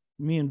and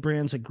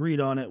Brands agreed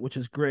on it, which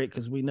is great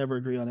because we never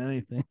agree on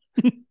anything.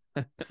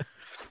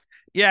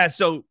 Yeah,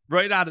 so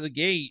right out of the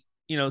gate,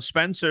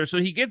 Spencer, so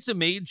he gets a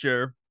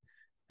major,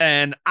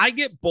 and I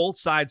get both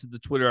sides of the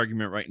Twitter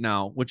argument right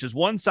now, which is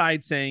one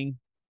side saying,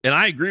 and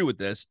I agree with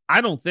this, I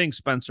don't think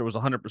Spencer was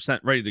 100%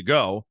 ready to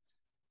go.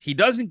 He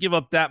doesn't give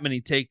up that many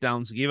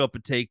takedowns. He gave up a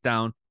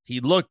takedown. He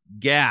looked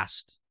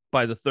gassed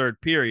by the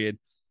third period.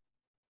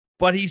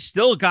 But he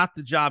still got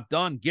the job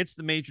done, gets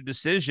the major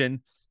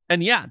decision.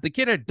 And yeah, the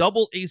kid had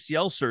double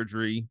ACL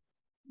surgery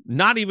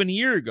not even a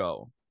year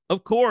ago.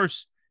 Of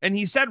course. And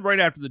he said right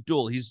after the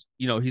duel, he's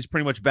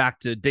pretty much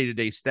back to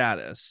day-to-day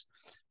status.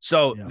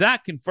 So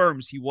that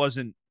confirms he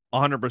wasn't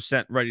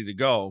 100% ready to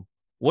go.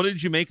 What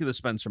did you make of the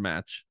Spencer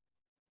match?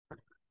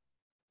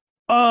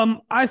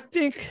 I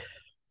think,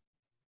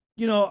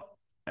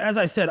 as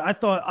I said, I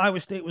thought Iowa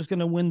State was going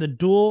to win the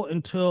duel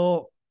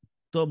until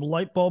the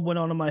light bulb went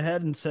on in my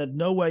head and said,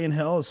 no way in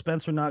hell is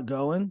Spencer not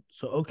going.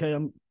 So, okay,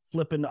 I'm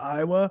flipping to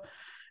Iowa.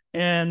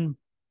 And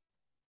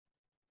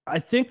I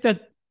think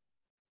that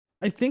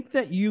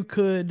you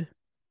could,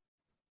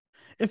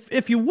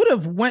 if you would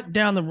have went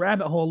down the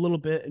rabbit hole a little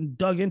bit and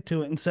dug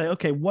into it and say,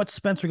 okay, what's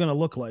Spencer going to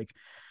look like?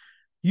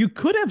 You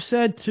could have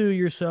said to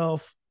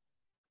yourself,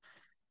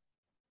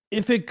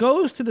 if it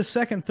goes to the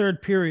second,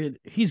 third period,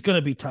 he's going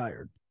to be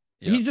tired.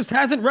 Yep. He just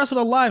hasn't wrestled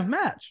a live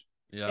match.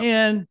 Yep.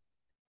 And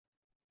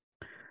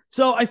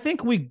so I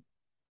think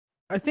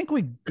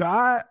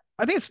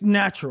it's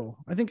natural.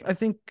 I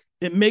think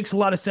it makes a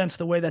lot of sense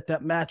the way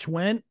that match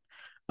went.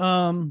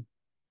 And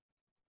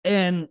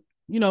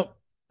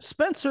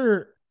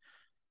Spencer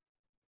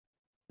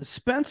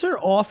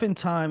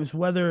oftentimes,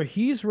 whether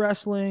he's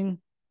wrestling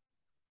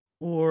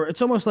or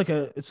it's almost like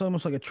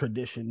a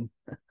tradition,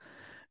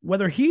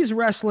 whether he's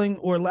wrestling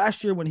or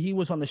last year when he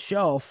was on the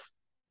shelf,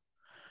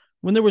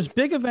 when there was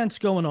big events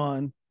going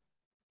on,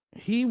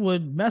 he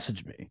would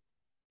message me.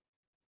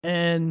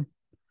 And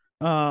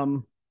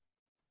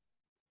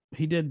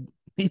he did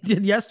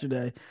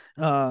yesterday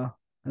and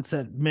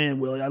said, "Man,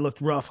 Willie, I looked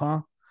rough,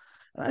 huh?"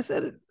 And I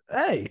said,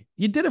 "Hey,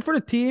 you did it for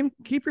the team.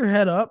 Keep your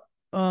head up.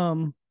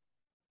 Proud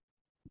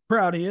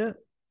of you,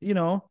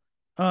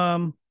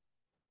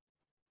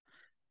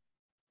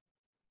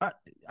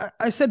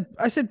 I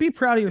said, be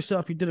proud of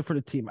yourself. You did it for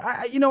the team.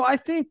 I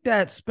think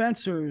that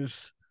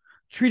Spencer's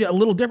treated a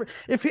little different.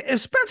 If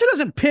Spencer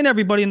doesn't pin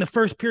everybody in the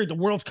first period, the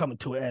world's coming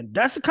to an end.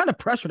 That's the kind of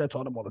pressure that's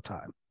on him all the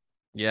time.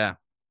 Yeah.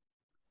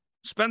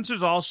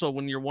 Spencer's also,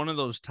 when you're one of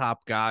those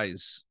top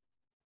guys,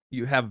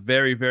 you have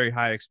very, very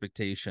high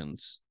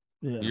expectations.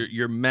 Yeah.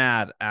 You're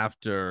mad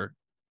after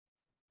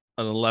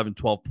an 11,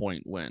 12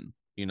 point win.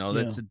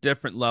 That's a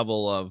different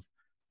level of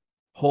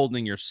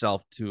holding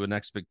yourself to an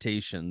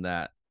expectation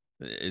that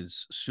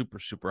is super,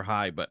 super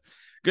high. But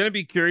going to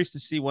be curious to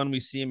see when we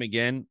see him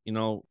again.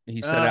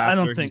 He said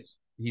after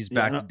he's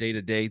back to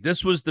day-to-day.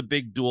 This was the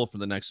big duel for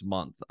the next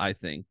month, I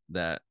think.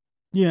 That.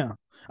 Yeah.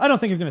 I don't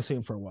think you're going to see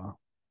him for a while.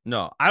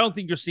 No, I don't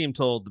think you'll see him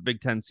till the Big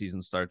Ten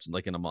season starts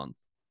in a month.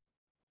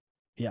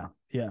 Yeah.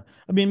 Yeah.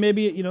 I mean,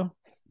 maybe,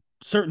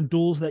 certain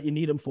duels that you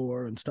need him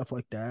for and stuff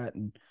like that.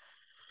 And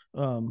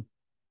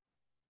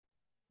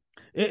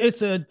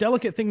it's a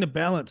delicate thing to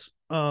balance.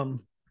 And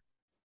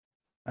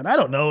I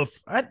don't know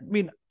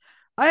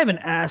I haven't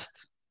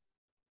asked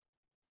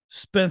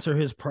Spencer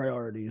his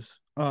priorities.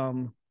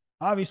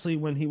 Obviously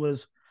when he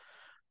was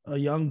a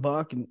young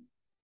buck, and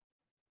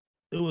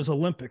it was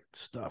Olympic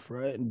stuff,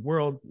 right? And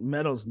world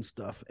medals and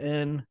stuff.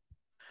 And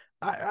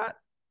I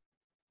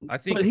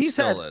think it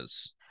still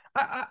is.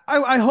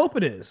 I hope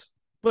it is.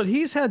 But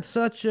he's had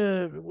such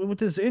with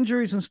his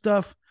injuries and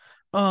stuff.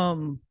 I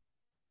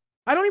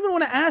don't even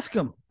want to ask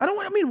him. I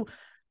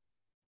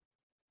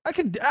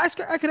could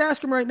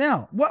ask him right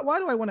now. Why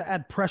do I want to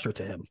add pressure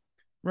to him?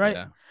 Right?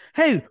 Yeah.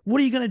 Hey, what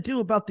are you going to do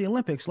about the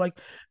Olympics? Like,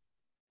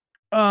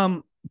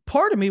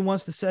 part of me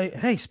wants to say,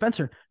 hey,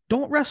 Spencer,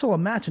 don't wrestle a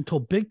match until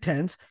Big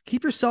Tens.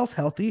 Keep yourself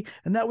healthy,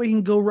 and that way you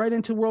can go right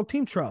into world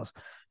team trials.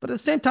 But at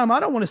the same time, I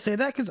don't want to say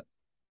that because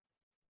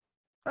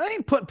I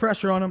ain't putting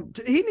pressure on him.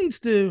 He needs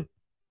to.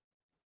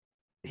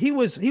 He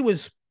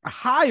was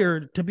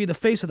hired to be the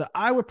face of the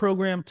Iowa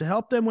program, to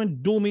help them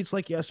win dual meets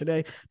like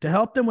yesterday, to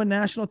help them win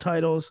national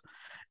titles,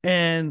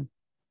 and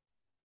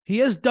he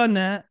has done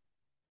that.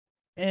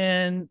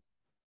 And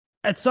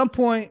at some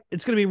point,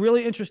 it's going to be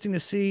really interesting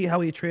to see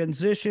how he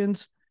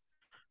transitions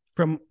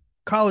from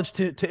college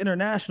to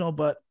international.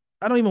 But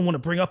I don't even want to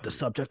bring up the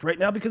subject right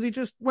now because he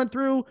just went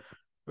through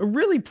a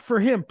really, for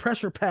him,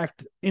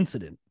 pressure-packed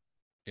incident.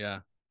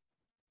 Yeah.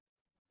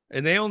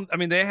 And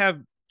they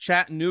have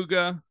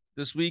Chattanooga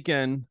this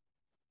weekend,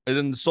 and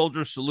then the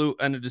Soldier Salute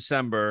end of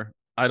December.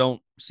 I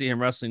don't see him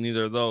wrestling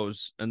either of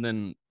those. And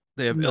then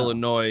they have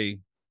Illinois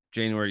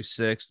January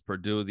 6th,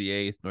 Purdue the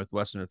 8th,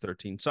 Northwestern the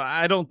 13th. So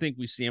I don't think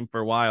we see him for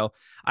a while.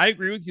 I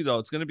agree with you, though.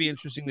 It's going to be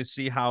interesting to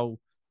see how,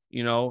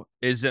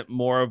 is it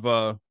more of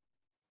a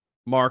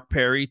Mark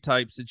Perry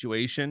type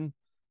situation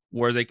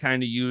where they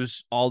kind of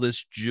use all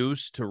this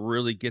juice to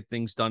really get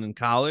things done in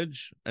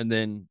college, and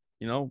then,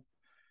 I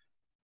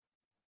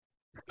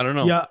don't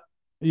know.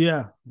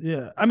 Yeah.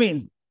 I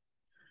mean,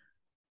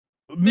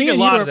 I think a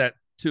lot of that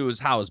too is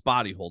how his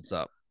body holds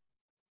up.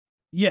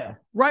 Yeah,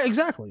 right.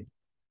 Exactly.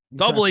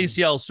 Double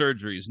ACL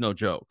surgery is no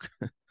joke.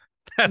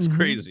 That's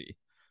crazy.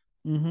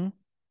 Mm-hmm.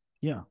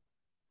 Yeah.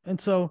 And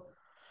so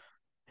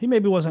he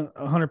maybe wasn't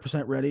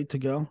 100% ready to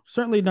go.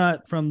 Certainly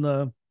not from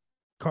the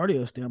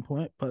cardio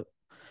standpoint, but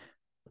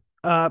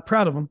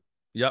proud of him.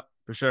 Yep,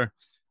 for sure.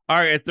 All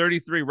right, at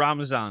 33,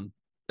 Ramazan.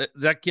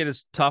 That kid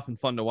is tough and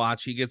fun to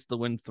watch. He gets the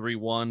win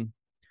 3-1.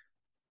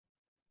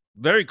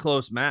 Very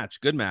close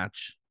match. Good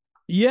match.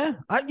 Yeah.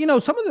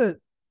 Some of the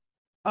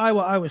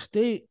Iowa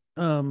State,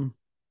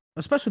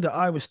 especially the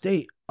Iowa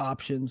State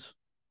options,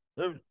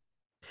 it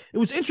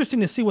was interesting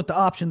to see what the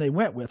option they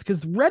went with,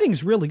 because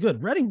Redding's really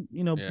good. Redding,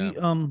 beat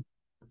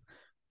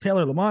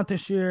Taylor Lamont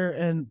this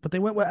year, but they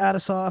went with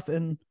Adisoff,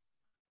 and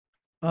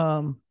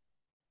 3-1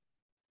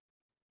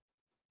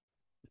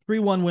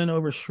 win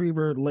over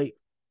Schriever late.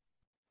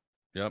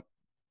 Yep.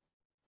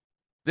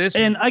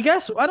 And I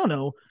guess, I don't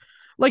know,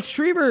 like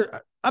Schriever,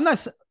 I'm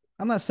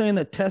not saying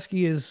that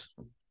Teskey is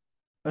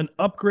an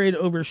upgrade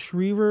over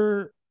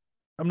Schriever.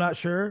 I'm not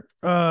sure.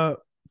 But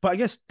I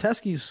guess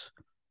Teskey's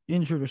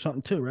injured or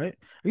something too, right?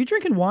 Are you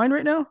drinking wine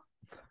right now?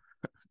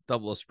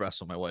 Double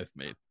espresso my wife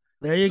made.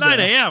 There you go. 9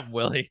 a.m.,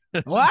 Willie.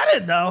 Well, I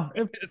didn't know.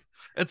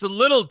 It's a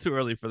little too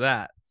early for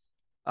that.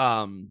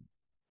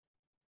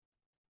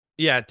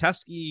 Yeah,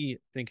 Teskey, I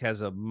think,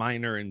 has a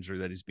minor injury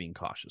that he's being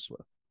cautious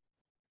with.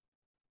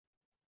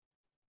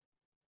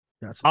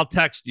 I'll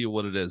text you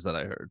what it is that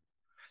I heard.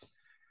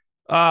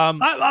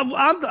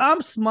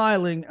 I'm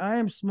smiling. I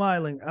am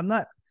smiling. I'm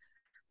not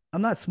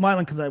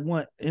smiling because I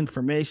want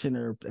information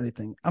or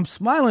anything. I'm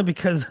smiling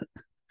because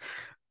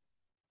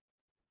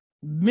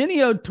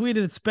Minio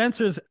tweeted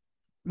Spencer's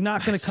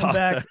not going to come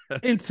back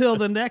until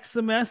the next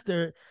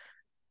semester.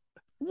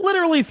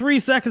 Literally 3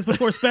 seconds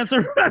before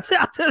Spencer runs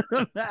out to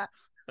the mat.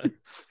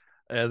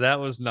 Yeah, that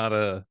was not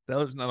a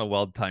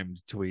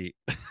well-timed tweet.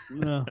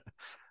 No.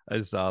 I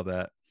saw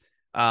that.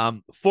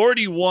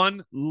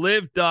 41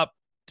 lived up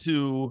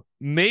to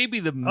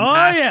maybe the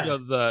match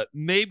of the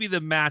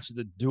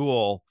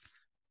duel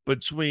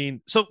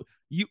between. So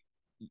you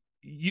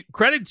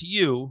credit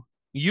to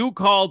you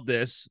called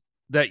this,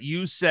 that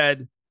you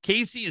said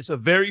Casey is a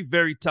very,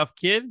 very tough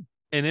kid,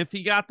 and if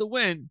he got the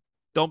win,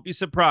 don't be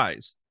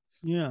surprised.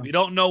 Yeah, we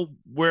don't know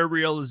where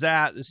Real is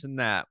at, this and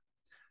that.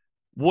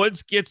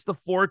 Woods gets the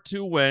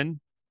 4-2 win,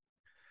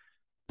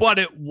 but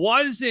it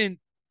wasn't.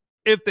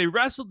 If they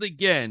wrestled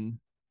again,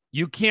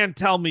 you can't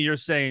tell me you're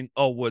saying,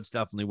 oh, Woods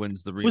definitely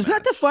wins the rematch. Was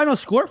that the final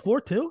score,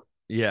 4-2?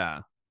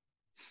 Yeah.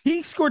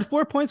 He scored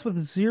 4 points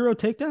with 0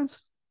 takedowns?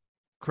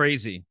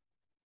 Crazy.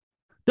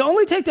 The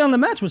only takedown in the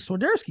match was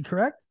Swiderski,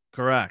 correct?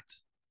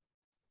 Correct.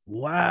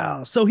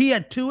 Wow. So he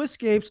had 2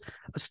 escapes,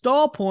 a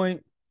stall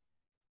point.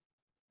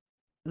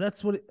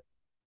 That's what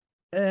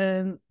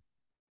And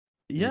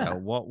yeah,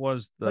 what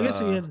was the? I guess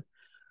he had.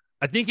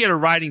 I think he had a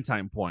riding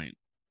time point.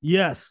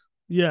 Yes.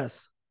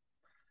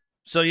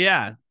 So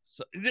yeah,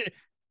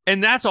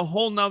 and that's a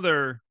whole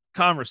nother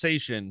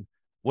conversation.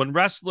 When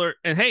wrestler,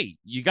 and hey,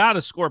 you got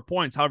to score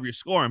points however you're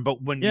scoring,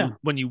 but when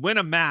you win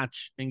a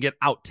match and get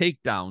out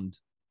takedowned,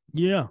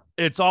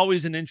 it's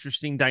always an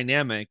interesting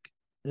dynamic.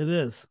 It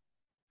is.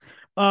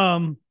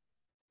 I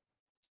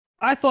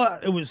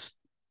thought it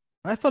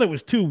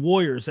was two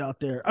warriors out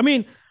there. I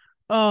mean,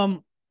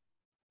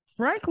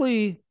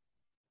 frankly,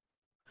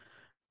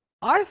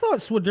 I thought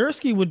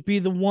Swiderski would be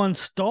the one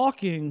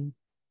stalking,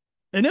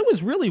 and it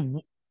was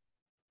really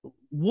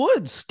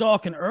Woods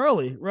stalking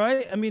early,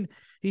 right? I mean,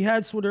 he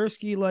had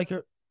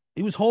Swiderski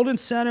he was holding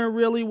center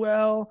really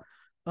well.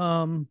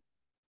 Not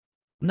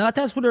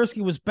that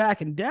Swiderski was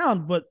backing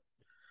down, but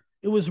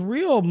it was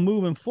real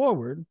moving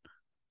forward,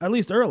 at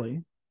least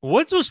early.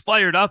 Woods was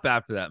fired up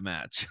after that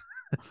match.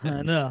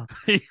 I know.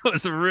 He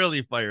was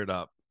really fired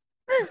up.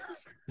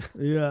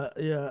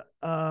 Yeah.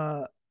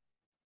 I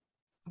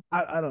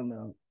don't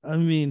know. I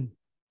mean,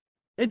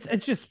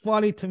 it's just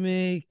funny to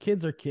me.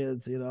 Kids are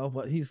kids,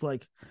 but he's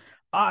like,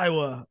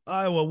 Iowa,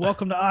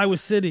 welcome to Iowa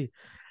City.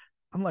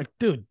 I'm like,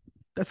 dude,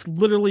 that's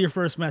literally your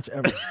first match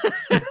ever.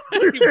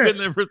 You've been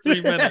there for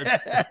 3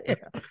 minutes. I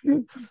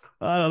don't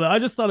know. I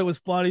just thought it was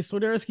funny.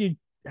 Swiderski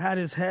had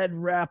his head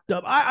wrapped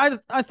up.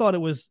 I thought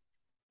it was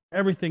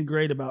everything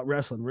great about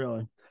wrestling,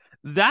 really.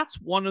 That's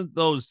one of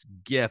those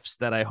gifts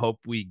that I hope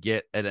we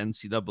get at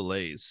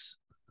NCAAs.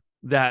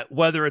 That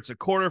whether it's a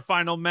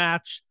quarterfinal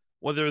match,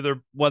 whether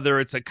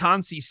it's a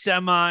Conci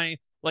semi,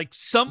 like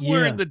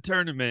somewhere in the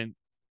tournament,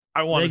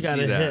 I want to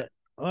see that. Hit.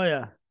 Oh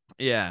yeah.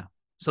 Yeah.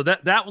 So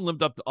that one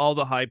lived up to all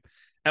the hype.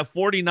 At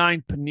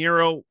 49,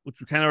 Pinheiro, which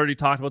we kind of already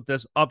talked about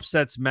this,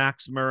 upsets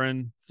Max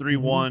Murin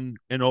 3-1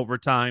 in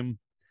overtime.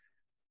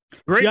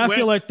 Great. Yeah, I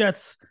feel like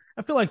that's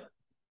a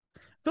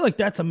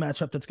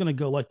matchup that's going to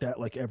go like that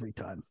like every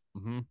time.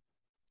 Mm-hmm.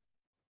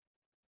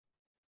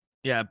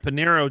 Yeah,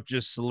 Pinheiro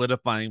just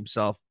solidifying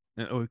himself.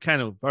 We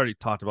kind of already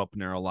talked about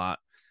Pinheiro a lot.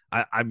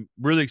 I'm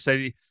really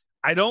excited.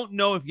 I don't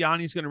know if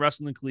Yanni's going to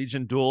wrestle in the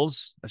collegiate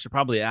duels. I should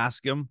probably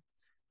ask him.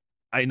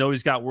 I know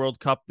he's got World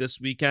Cup this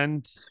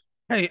weekend.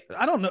 Hey,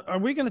 I don't know. Are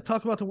we going to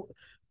talk about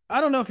I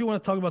don't know if you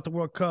want to talk about the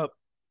World Cup,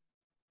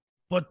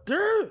 but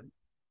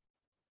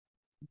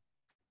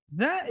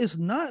that is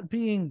not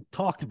being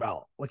talked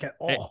about like at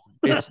all.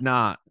 It's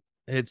not.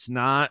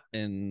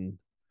 And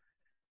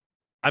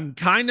I'm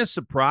kind of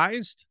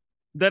surprised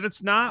that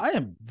it's not. I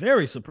am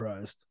very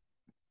surprised.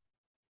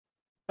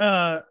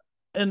 And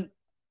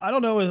I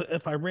don't know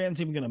if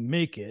Iran's even going to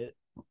make it,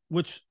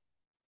 which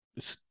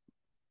is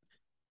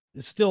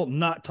still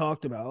not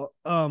talked about.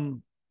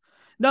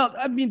 Now,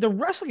 I mean, the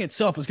wrestling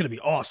itself is going to be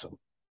awesome.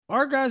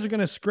 Our guys are going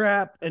to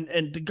scrap, and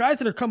the guys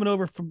that are coming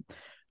over from,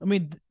 I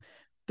mean,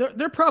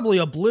 they're probably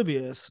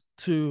oblivious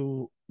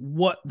to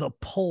what the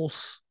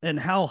pulse and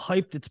how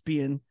hyped it's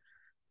being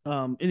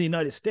in the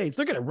United States.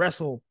 They're going to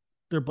wrestle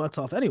their butts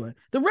off anyway.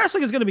 The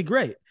wrestling is going to be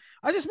great.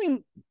 I just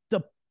mean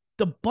the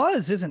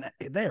buzz isn't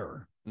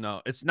there.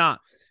 No, it's not.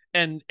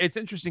 And it's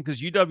interesting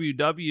because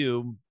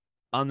UWW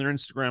on their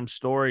Instagram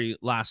story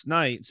last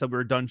night said we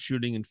were done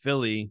shooting in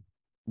Philly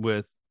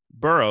with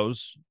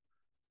Burroughs.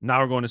 Now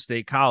we're going to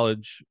State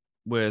College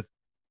with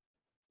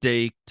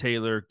Dake,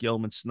 Taylor,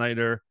 Gilman,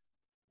 Snyder.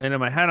 And in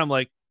my head, I'm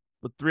like,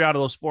 but 3 out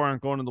of those 4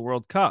 aren't going to the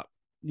World Cup.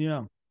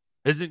 Yeah.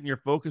 Isn't your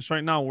focus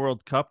right now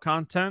World Cup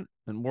content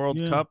and World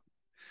Cup?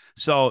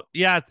 So,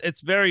 yeah,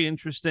 it's very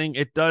interesting.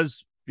 It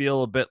does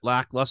feel a bit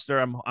lackluster.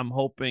 I'm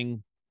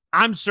hoping,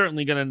 I'm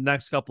certainly going to the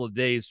next couple of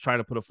days try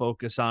to put a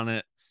focus on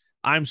it.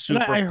 I'm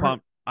super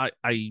pumped.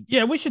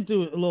 Yeah, we should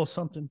do a little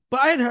something.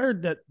 But I had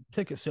heard that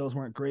ticket sales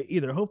weren't great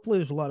either. Hopefully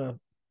there's a lot of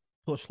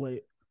push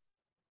late.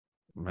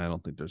 I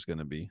don't think there's going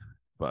to be,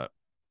 but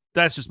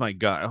that's just my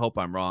gut. I hope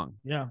I'm wrong.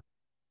 Yeah.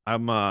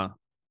 I'm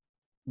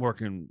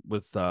working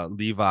with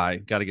Levi.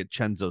 Got to get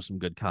Chenzo some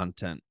good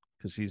content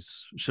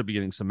because should be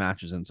getting some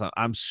matches in. So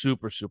I'm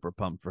super, super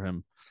pumped for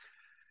him.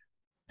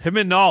 Him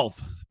and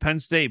Nolf, Penn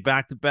State,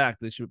 back to back.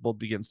 They should both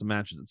be getting some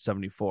matches at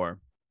 74.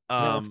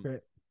 Yeah, that's great.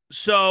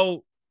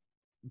 So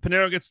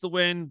Pinheiro gets the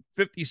win,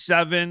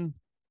 57.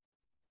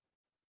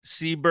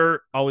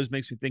 Siebert always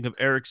makes me think of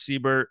Eric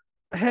Siebert.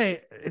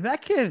 Hey,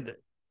 that kid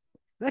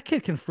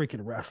can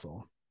freaking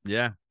wrestle.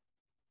 Yeah.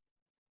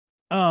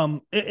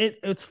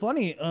 It's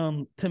funny.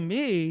 To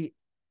me,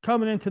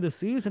 coming into the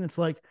season, it's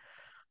like,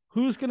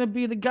 who's going to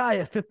be the guy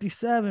at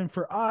 57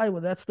 for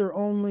Iowa? That's their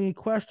only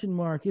question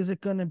mark. Is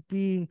it going to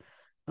be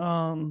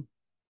Reyna?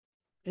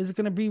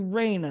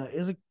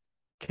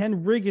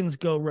 Can Riggins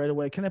go right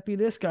away? Can it be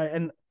this guy?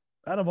 And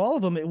out of all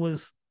of them, it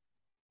was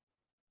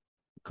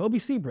Kobe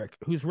Seabrick,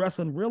 who's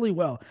wrestling really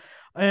well.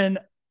 And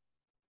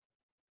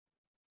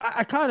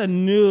I kind of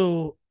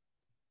knew.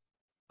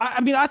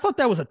 I mean, I thought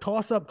that was a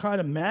toss-up kind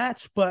of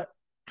match, but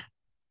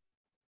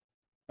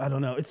I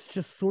don't know. It's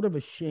just sort of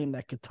a shame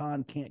that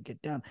Gatan can't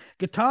get down.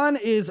 Gatan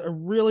is a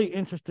really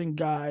interesting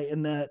guy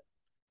in that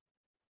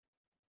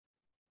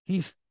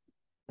he's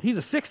he's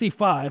a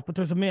 65, but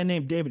there's a man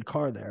named David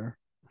Carr there.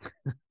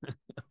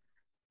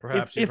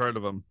 Perhaps you've heard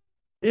of him.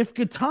 If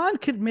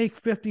Gaetan could make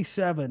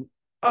 57,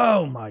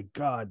 oh my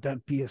God,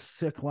 that'd be a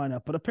sick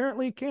lineup. But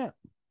apparently he can't.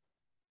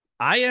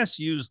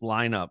 ISU's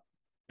lineup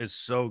is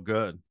so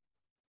good.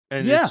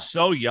 And it's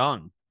so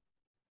young.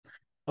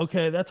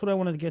 Okay, that's what I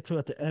wanted to get to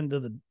at the end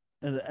of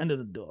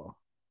the duel.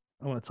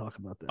 I want to talk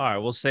about that. All right,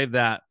 we'll save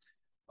that.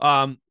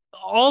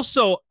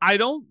 Also, I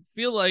don't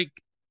feel like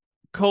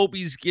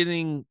Kobe's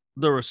getting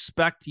the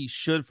respect he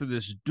should for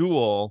this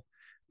duel,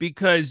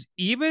 because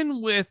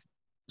even with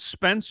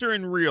Spencer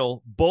and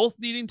Real both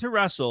needing to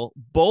wrestle,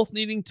 both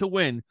needing to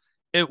win,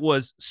 it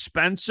was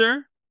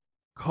Spencer,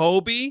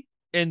 Kobe,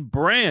 and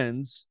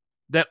Brands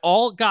that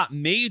all got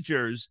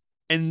majors,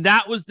 and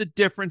that was the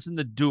difference in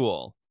the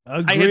duel.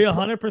 Agree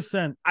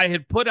 100%. I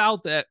had put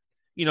out that,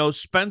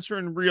 Spencer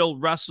and Real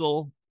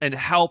wrestle and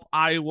help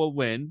Iowa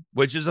win,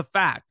 which is a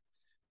fact.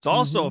 It's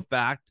also a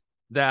fact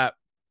that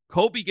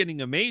Kobe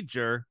getting a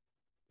major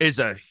is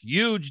a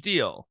huge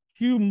deal.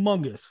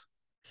 Humongous.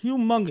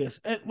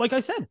 And like I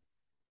said,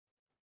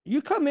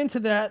 you come into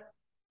that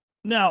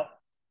now,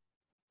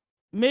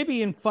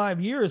 maybe in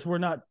 5 years we're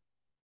not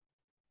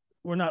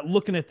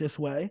looking at this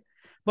way,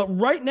 but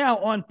right now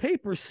on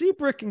paper,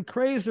 Seabrook and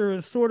Crazer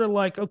is sort of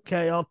like,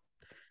 okay,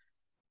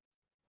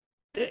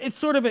 it's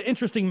sort of an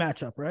interesting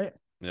matchup, right?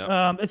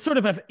 Yeah. It's sort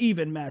of an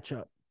even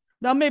matchup.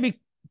 Now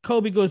maybe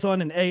Kobe goes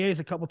on in AAs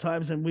a couple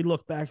times and we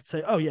look back and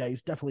say, oh yeah,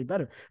 he's definitely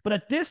better. But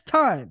at this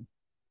time,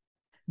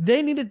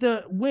 they needed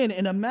to win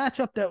in a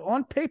matchup that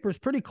on paper is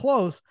pretty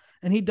close,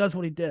 and he does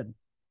what he did.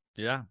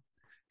 Yeah.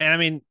 And I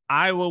mean,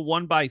 Iowa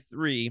won by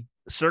 3.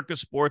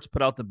 Circus Sports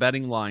put out the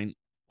betting line,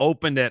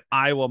 opened at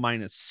Iowa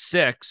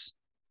 -6,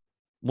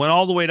 went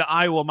all the way to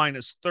Iowa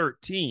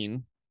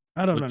 -13.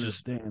 I don't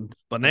understand.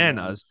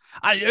 Bananas.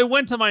 It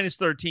went to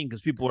 -13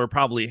 because people were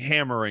probably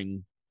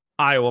hammering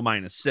Iowa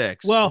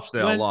 -6, which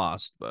they all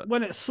lost. But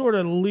when it sort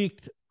of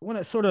leaked,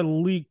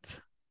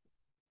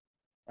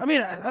 I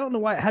mean, I don't know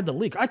why it had to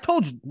leak. I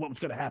told you what was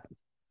going to happen.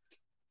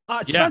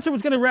 Spencer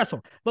was going to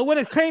wrestle. But when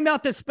it came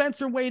out that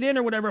Spencer weighed in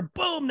or whatever,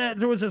 boom,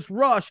 there was this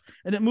rush,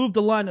 and it moved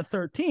the line to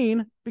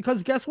 13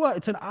 because guess what?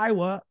 It's an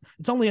Iowa.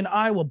 It's only an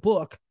Iowa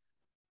book,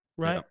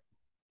 right? Yeah.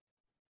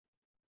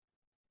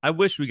 I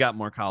wish we got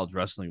more college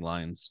wrestling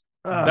lines.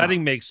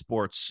 Betting makes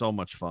sports so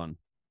much fun.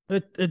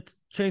 It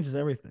changes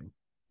everything.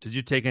 Did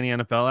you take any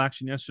NFL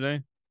action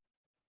yesterday?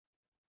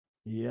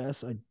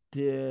 Yes, I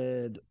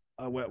did.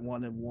 I went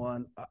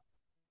 1-1.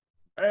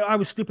 I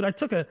was stupid. I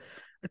took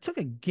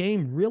a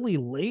game really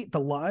late, the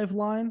live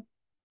line.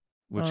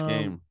 Which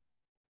game?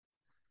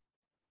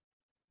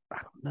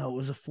 I don't know. It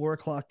was a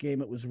 4:00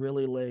 game. It was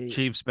really late.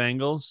 Chiefs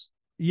Bengals?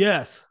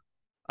 Yes.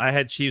 I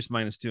had Chiefs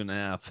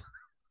 -2.5.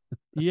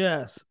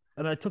 Yes.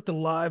 And I took the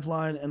live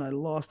line and I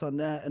lost on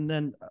that. And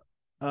then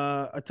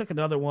I took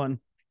another one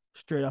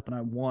straight up and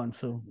I won.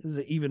 So it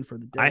was even for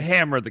the day. I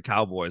hammered the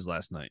Cowboys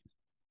last night.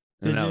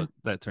 And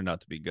that turned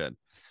out to be good.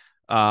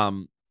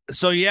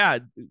 So yeah,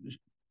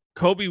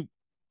 Kobe,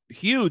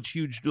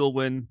 huge dual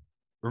win.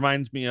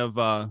 Reminds me of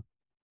a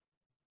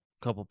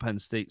couple Penn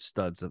State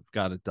studs that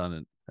got it done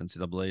in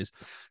NCAAs.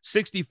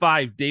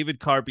 65, David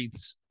Carr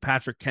beats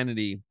Patrick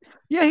Kennedy.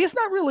 Yeah, he's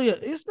not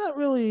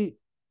really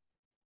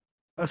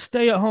a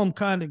stay-at-home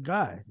kind of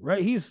guy,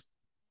 right? He's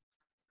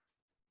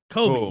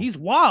Kobe. Cool. He's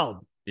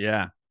wild.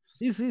 Yeah.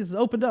 He's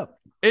opened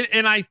up.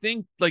 And I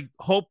think, like,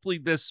 hopefully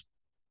this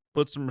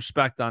puts some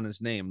respect on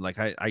his name. Like,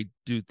 I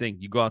do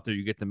think you go out there,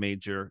 you get the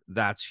major.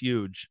 That's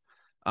huge.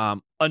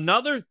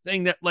 Another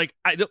thing that, like,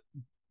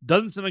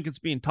 doesn't seem like it's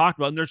being talked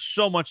about, and there's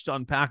so much to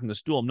unpack in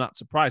this duel, I'm not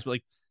surprised, but,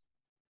 like,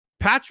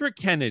 Patrick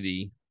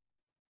Kennedy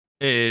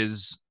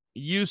is,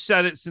 you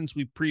said it since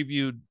we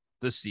previewed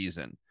the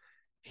season.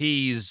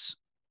 He's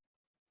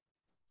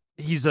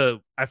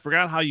I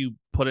forgot how you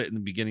put it in the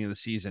beginning of the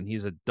season.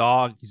 He's a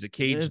dog. He's a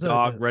caged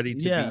dog ready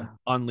to be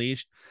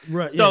unleashed.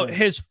 Right. So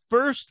his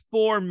first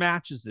 4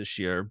 matches this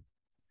year,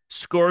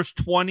 scores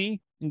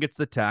 20 and gets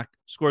the tech,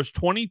 scores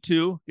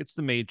 22, gets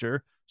the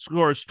major,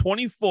 scores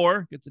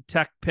 24, gets a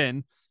tech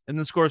pin, and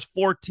then scores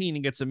 14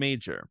 and gets a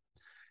major.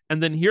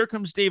 And then here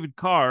comes David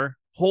Carr,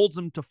 holds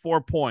him to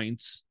 4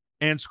 points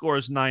and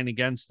scores 9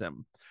 against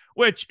him,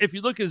 which if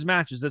you look at his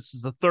matches, this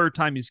is the 3rd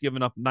time he's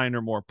given up 9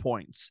 or more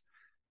points.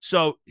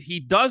 So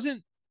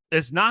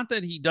it's not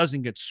that he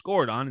doesn't get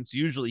scored on. It's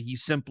usually he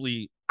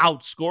simply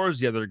outscores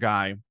the other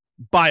guy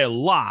by a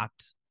lot.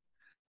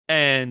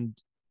 And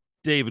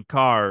David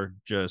Carr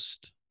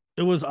just...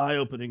 It was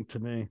eye-opening to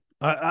me.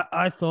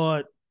 I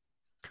thought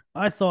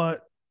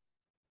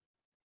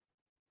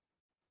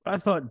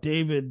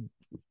David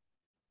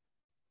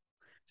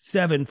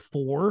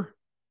 7-4,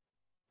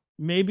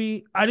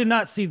 maybe. I did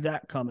not see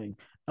that coming.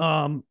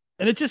 And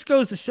it just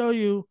goes to show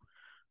you,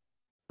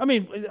 I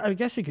mean, I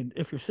guess you could,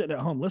 if you're sitting at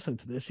home listening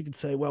to this, you could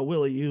say, well,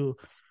 Willie, you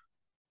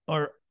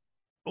are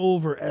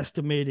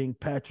overestimating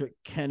Patrick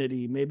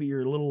Kennedy. Maybe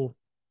you're a little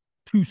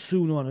too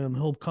soon on him.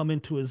 He'll come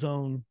into his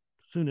own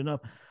soon enough.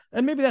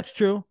 And maybe that's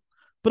true.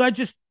 But I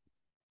just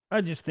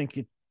think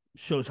it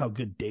shows how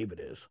good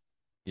David is.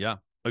 Yeah,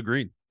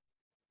 agreed.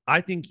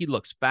 I think he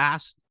looks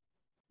fast.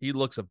 He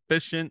looks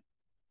efficient.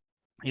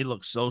 He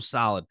looks so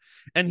solid.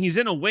 And he's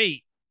in a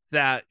weight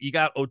that you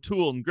got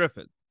O'Toole and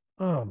Griffin.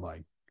 Oh,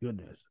 my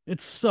goodness.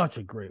 It's such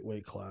a great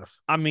weight class.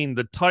 I mean,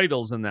 the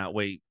titles in that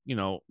weight,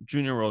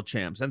 junior world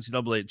champs,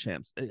 NCAA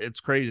champs, it's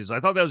crazy. So I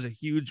thought that was a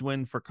huge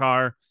win for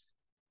Carr.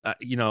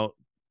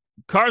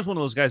 Carr's one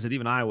of those guys that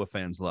even Iowa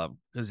fans love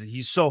because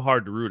he's so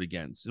hard to root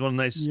against. He's one of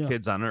the nicest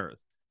kids on earth.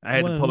 I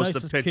had to post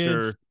a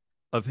picture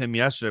of him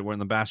yesterday wearing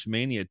the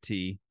Bashmania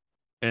tee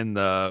in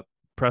the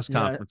press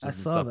conferences and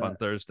stuff on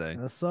Thursday.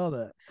 I saw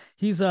that.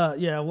 He's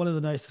one of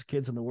the nicest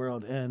kids in the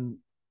world, and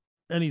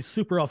he's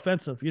super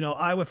offensive.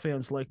 Iowa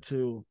fans like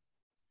to,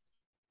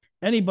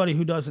 anybody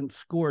who doesn't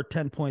score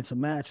 10 points a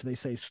match, they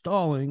say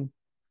stalling,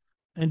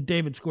 and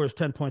David scores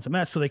 10 points a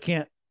match, so they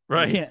can't.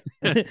 Right.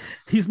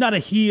 He's not a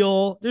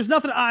heel. There's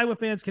nothing Iowa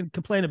fans can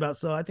complain about,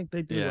 so I think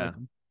they do like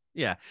him.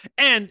 Yeah.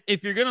 And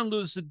if you're going to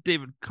lose to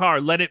David Carr,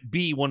 let it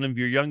be one of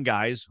your young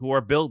guys who are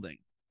building.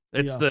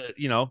 It's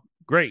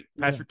great.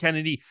 Patrick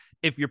Kennedy.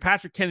 If you're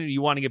Patrick Kennedy,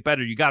 you want to get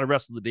better, you got to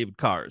wrestle the David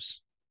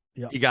Carrs.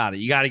 Yeah. You got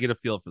to get a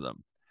feel for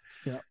them.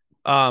 Yeah.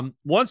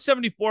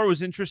 174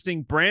 was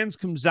interesting. Brands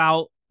comes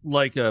out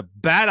like a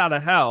bat out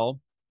of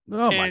hell.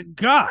 Oh, my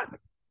God.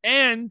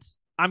 And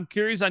I'm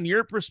curious on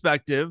your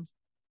perspective,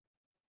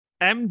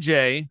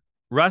 MJ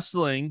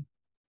wrestling,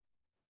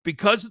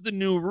 because of the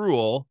new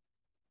rule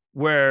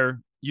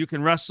where you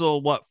can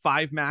wrestle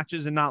 5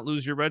 matches and not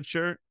lose your red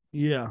shirt.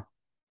 Yeah.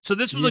 So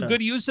this was a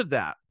good use of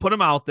that. Put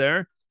him out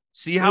there,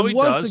 see how he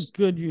does. It was a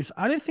good use.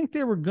 I didn't think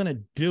they were going to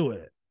do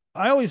it.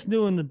 I always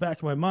knew in the back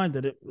of my mind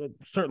that it was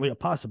certainly a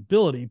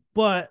possibility,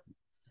 but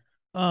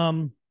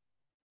has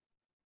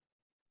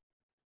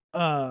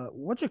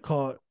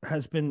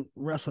been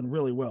wrestling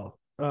really well.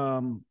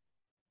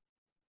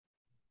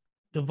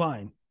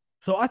 Divine.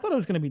 So I thought it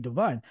was going to be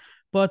Divine,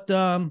 but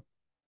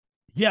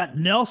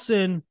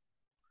Nelson,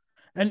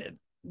 and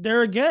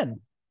there again,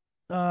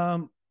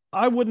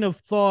 I wouldn't have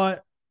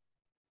thought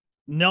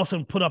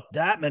Nelson put up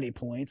that many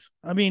points.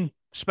 I mean,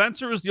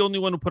 Spencer was the only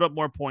one who put up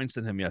more points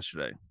than him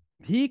yesterday.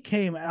 He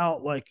came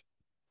out like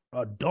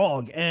a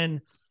dog, and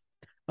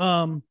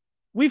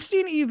we've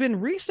seen even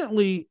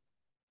recently,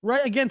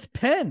 right against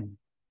Penn,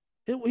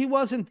 he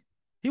wasn't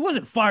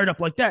fired up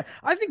like that.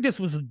 I think this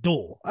was a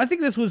duel.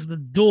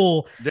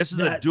 This is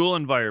a duel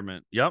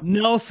environment. Yep.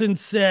 Nelson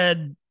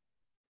said,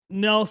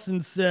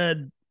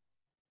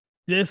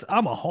 this,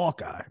 I'm a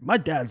Hawkeye. My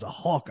dad's a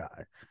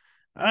Hawkeye.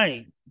 I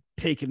ain't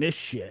taking this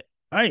shit.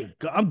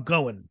 I'm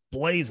going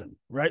blazing.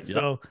 Right. Yep.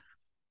 So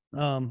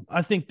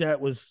I think that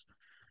was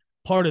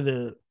part of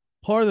the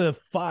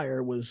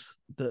fire was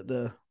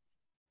the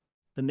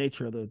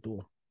nature of the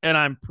duel. And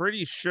I'm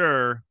pretty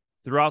sure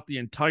throughout the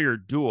entire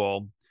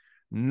duel,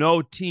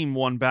 no team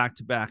won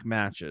back-to-back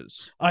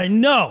matches. I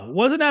know.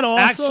 Wasn't that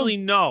awesome? Actually,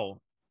 no.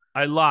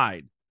 I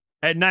lied.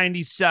 At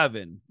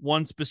 97,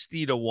 once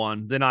Bastida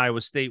won, then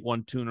Iowa State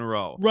won 2 in a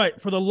row.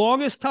 Right. For the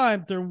longest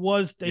time, they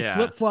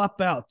flip-flop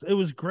bouts. It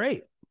was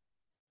great.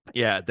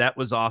 Yeah, that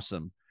was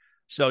awesome.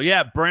 So,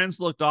 Brands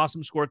looked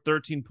awesome, scored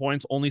 13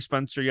 points. Only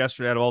Spencer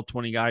yesterday out of all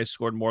 20 guys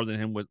scored more than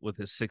him with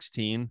his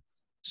 16.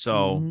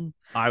 So,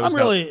 I'm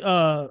really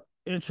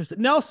interested.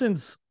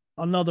 Nelson's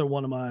another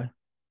one of my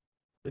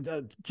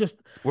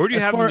where do you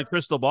have him in the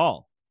crystal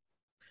ball?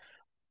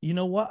 You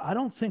know what? I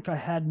don't think I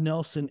had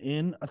Nelson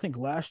in. I think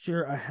last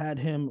year I had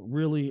him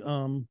really.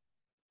 I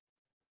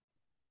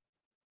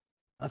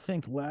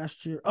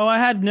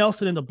had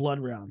Nelson in the blood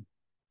round.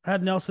 I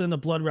had Nelson in the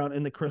blood round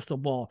in the crystal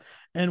ball.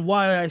 And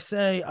why I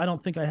say I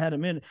don't think I had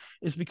him in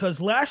is because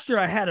last year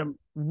I had him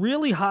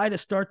really high to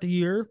start the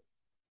year,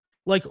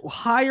 like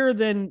higher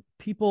than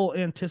people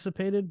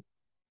anticipated.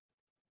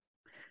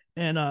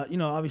 And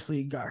obviously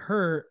he got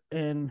hurt,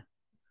 and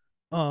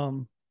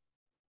I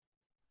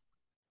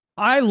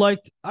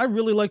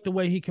really liked the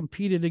way he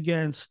competed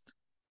against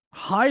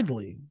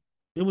Hidley.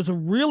 It was a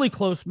really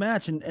close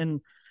match, and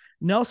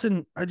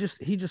Nelson,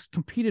 he just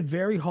competed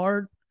very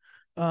hard.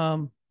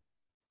 That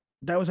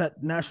was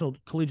at National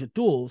Collegiate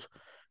Duels.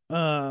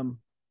 And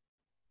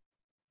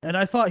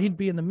I thought he'd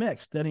be in the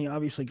mix. Then he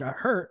obviously got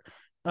hurt.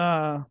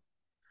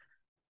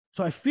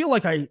 So I feel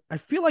like I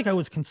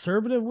was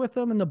conservative with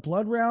him in the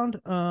blood round.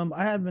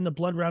 I had him in the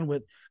blood round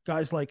with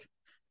guys like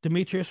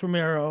Demetrius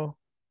Romero,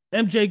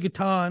 MJ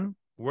Guiton.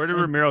 Where did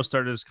Romero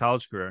start his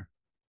college career?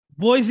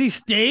 Boise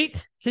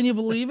State. Can you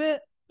believe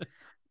it?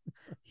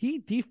 He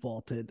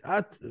defaulted.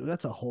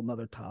 That's a whole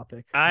nother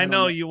topic. I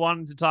know you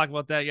wanted to talk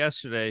about that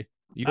yesterday.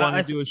 You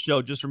wanted to do a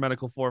show just for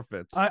medical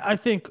forfeits. I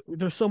think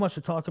there's so much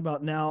to talk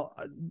about now.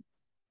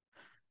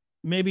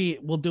 Maybe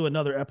we'll do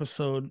another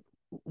episode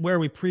where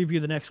we preview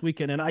the next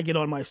weekend and I get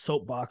on my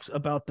soapbox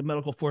about the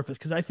medical forfeits,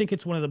 because I think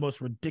it's one of the most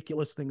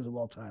ridiculous things of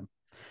all time.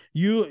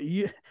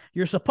 You're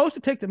supposed to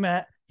take the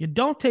mat. You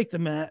don't take the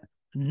mat.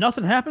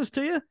 Nothing happens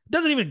to you. It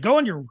doesn't even go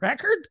on your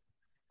record.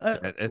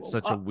 It's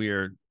such a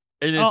weird,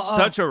 and it's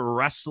such a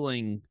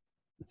wrestling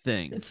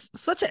thing.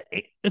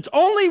 It's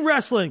only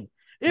wrestling.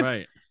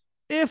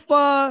 If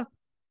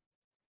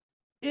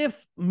if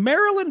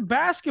Maryland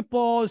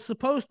basketball is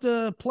supposed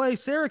to play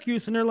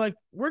Syracuse and they're like,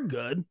 we're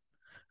good.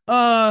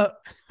 We're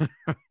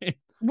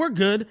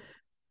good.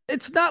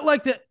 It's not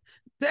like the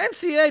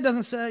NCAA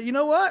doesn't say, you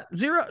know what?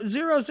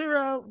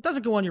 0-0-0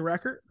 doesn't go on your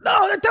record.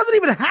 No, that doesn't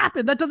even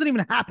happen. That doesn't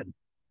even happen.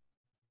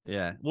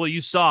 Yeah. Well,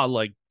 you saw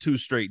like 2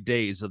 straight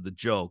days of the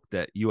joke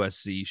that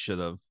USC should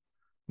have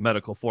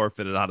medical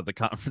forfeited out of the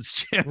conference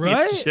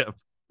championship.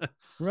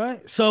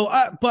 Right. So,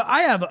 but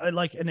I have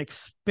like an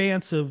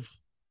expansive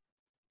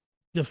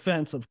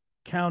defense of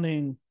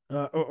counting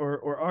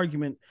or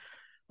argument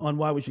on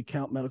why we should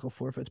count medical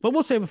forfeits, but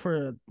we'll save it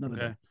for another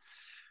day.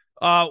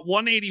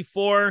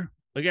 184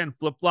 again,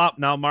 flip flop.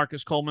 Now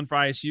Marcus Coleman for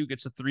ISU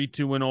gets a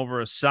 3-2 win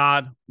over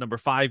Assad. Number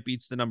 5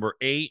 beats the number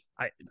 8.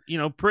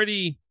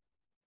 Pretty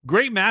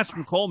great match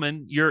from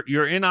Coleman.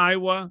 You're in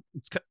Iowa.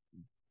 It's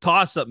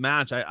toss up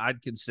match.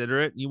 I'd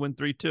consider it. You win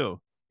 3-2.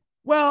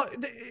 Well,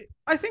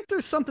 I think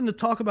there's something to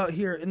talk about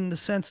here in the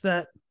sense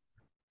that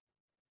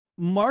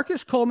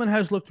Marcus Coleman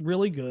has looked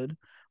really good.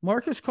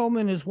 Marcus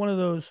Coleman is one of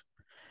those,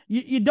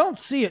 you don't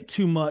see it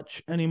too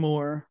much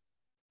anymore.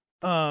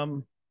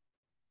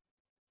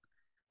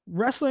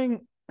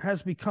 Wrestling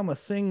has become a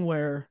thing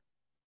where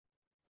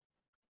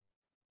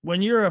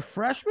when you're a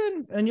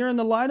freshman and you're in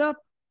the lineup,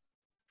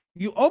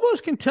 you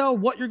almost can tell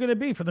what you're going to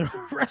be for the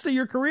rest of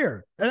your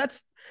career. And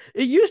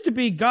it used to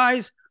be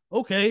guys,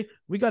 okay,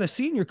 we got a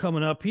senior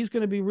coming up. He's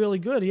going to be really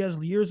good. He has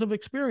years of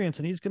experience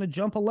and he's going to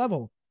jump a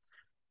level.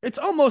 It's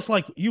almost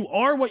like you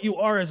are what you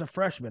are as a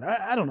freshman.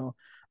 I don't know.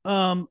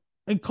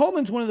 And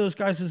Coleman's one of those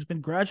guys who's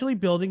been gradually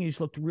building. He's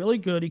looked really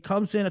good. He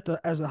comes in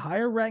as a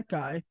higher ranked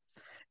guy.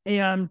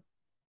 And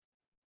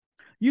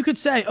you could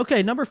say,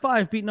 okay, number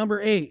 5 beat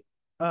number 8,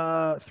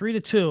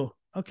 3-2.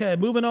 Okay,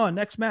 moving on.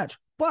 Next match.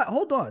 But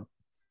hold on.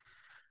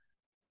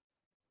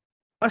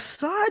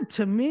 Assad,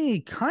 to me,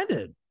 kind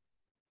of,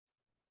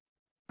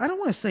 I don't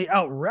want to say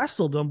out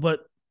wrestled him, but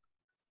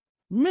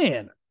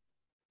man,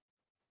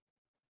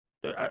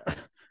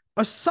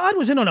 Assad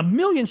was in on a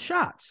million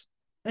shots,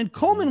 and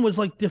Coleman was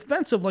like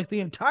defensive like the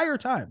entire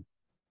time.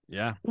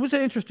 Yeah, it was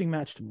an interesting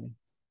match to me.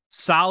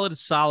 Solid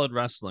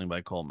wrestling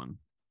by Coleman.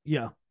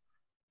 Yeah,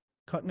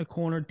 cutting the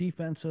corner,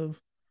 defensive.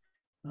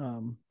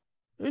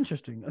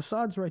 Interesting.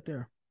 Assad's right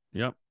there.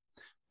 Yep.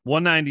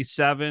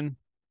 197.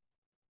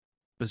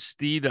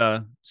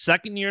 Bastida,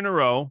 second year in a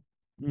row,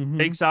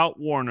 takes out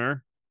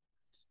Warner.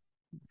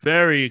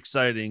 Very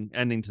exciting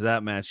ending to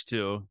that match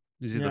too.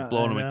 He's either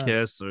blowing him a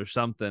kiss or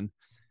something.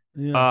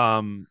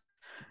 Yeah.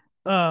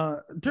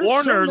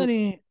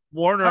 Warner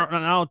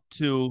now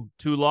two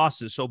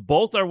losses. So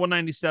both are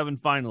 197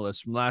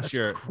 finalists from last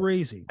year.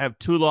 Crazy. Have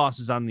 2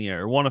 losses on the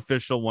air. One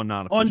official, one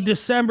not official. On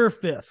December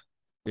 5th.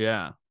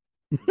 Yeah.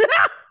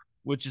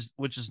 which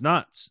is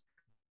nuts.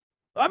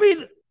 I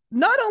mean,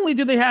 not only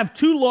do they have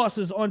 2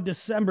 losses on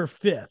December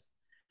 5th,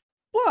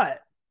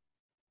 but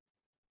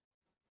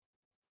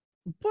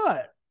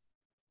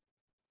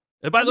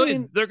and by the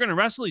way, they're going to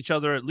wrestle each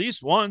other at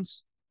least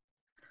once.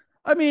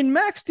 I mean,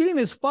 Max Dean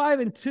is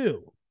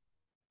 5-2.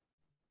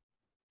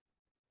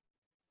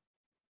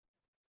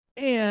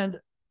 And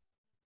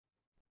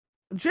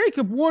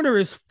Jacob Warner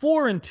is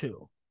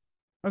 4-2.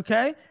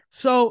 Okay?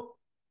 So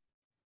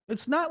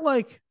it's not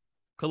like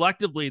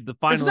collectively the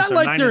finalists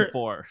are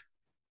 9-4.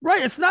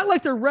 Right. It's not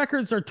like their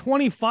records are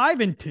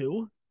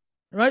 25-2.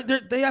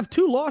 Right? They have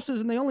 2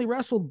 losses and they only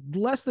wrestled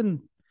less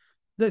than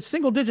the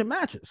single digit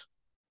matches.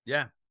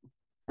 Yeah.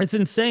 It's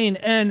insane.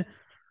 And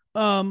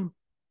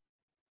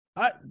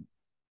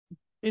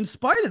in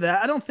spite of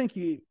that, I don't think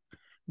you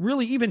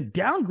really even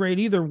downgrade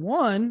either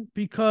one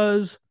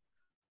because,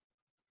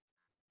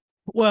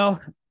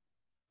 well,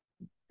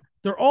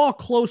 they're all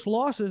close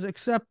losses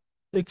except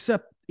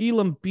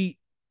Elam beat.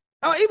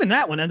 Oh, even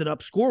that one ended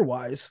up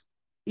score-wise.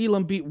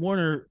 Elam beat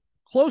Warner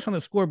close on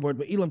the scoreboard,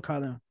 but Elam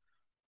kind of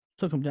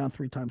took him down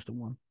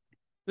 3-1.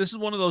 This is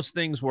one of those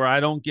things where I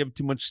don't give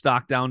too much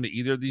stock down to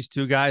either of these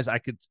 2 guys. I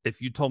could,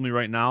 if you told me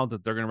right now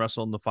that they're going to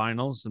wrestle in the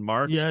finals in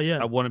March,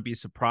 I wouldn't be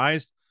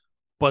surprised.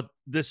 But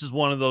this is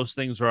one of those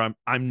things where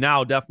I'm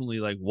now definitely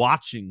like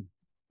watching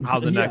how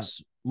the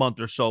next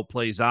month or so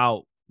plays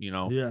out.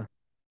 Yeah.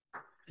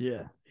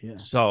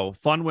 So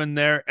fun win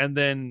there, and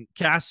then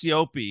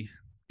Cassiope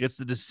gets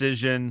the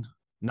decision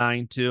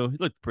 9-2. He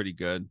looked pretty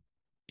good.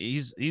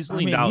 He's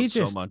leaned out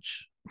so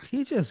much.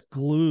 He just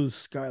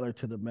glues Skylar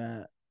to the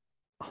mat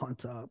on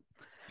top.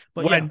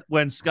 But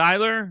when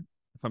Skylar,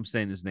 if I'm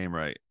saying his name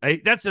right,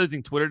 that's the other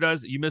thing Twitter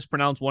does. You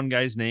mispronounce one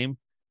guy's name,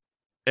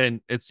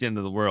 and it's the end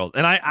of the world.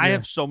 And I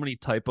have so many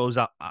typos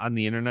on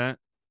the internet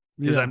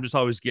because I'm just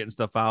always getting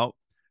stuff out.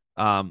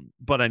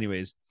 But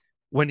anyways,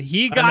 when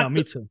he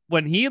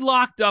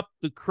locked up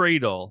the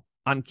cradle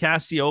on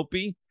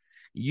Cassiope,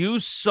 you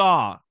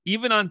saw,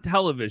 even on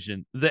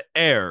television, the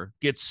air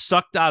get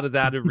sucked out of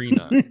that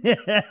arena.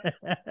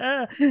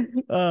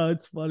 Oh,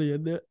 it's funny,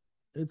 isn't it?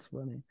 It's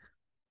funny.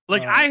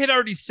 Like, I had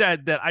already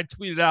said that I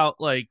tweeted out,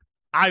 like,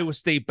 Iowa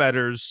State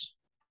bettors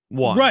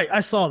won. Right, I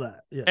saw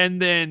that. Yeah. And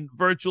then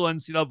virtual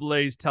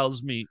NCAA's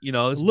tells me,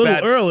 it's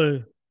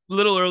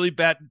little early,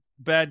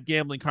 bad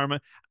gambling karma.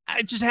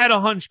 I just had a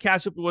hunch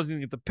Cassiope wasn't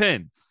going to get the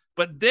pin.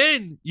 But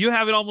then you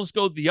have it almost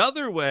go the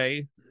other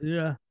way.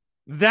 Yeah.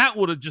 That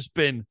would have just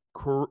been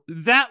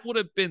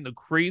the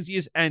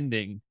craziest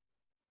ending.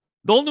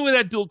 The only way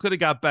that duel could have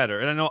got better,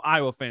 and I know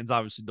Iowa fans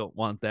obviously don't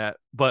want that,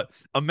 but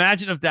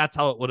imagine if that's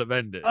how it would have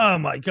ended. Oh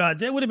my God,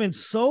 there would have been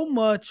so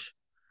much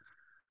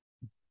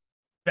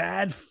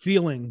bad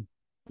feeling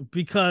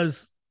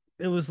because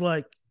it was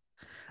like,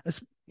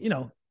 you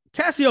know,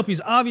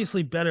 Cassioppe's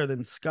obviously better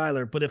than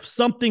Skylar, but if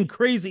something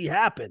crazy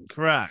happens,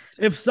 correct.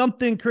 If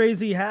something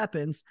crazy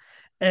happens,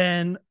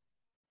 and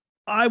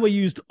Iowa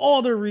used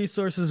all their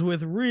resources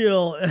with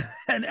Real,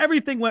 and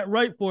everything went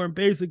right for him,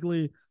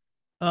 basically,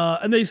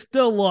 and they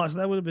still lost,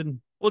 that would have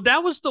been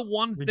that was the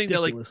one thing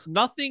that, like, ridiculous.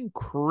 nothing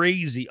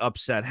crazy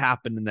upset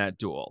happened in that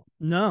duel.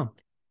 No.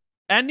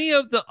 Any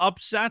of the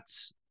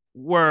upsets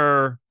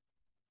were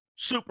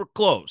super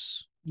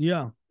close.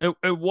 Yeah.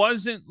 It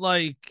wasn't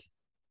like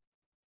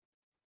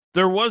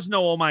there was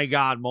no oh my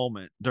God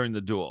moment during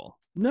the duel.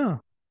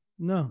 No.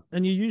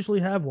 And you usually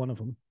have one of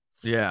them.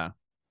 Yeah.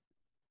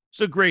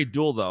 It's a great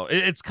duel, though.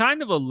 It's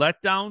kind of a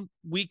letdown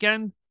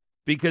weekend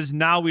because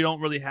now we don't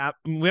really have.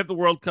 We have the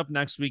World Cup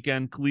next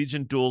weekend,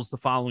 collegiate duels the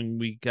following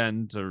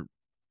weekend or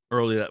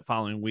early that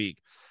following week.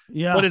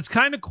 Yeah. But it's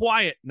kind of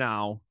quiet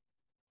now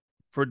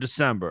for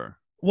December.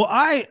 Well,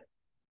 I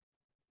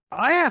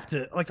have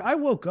to, like, I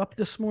woke up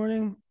this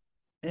morning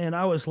and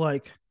I was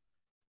like,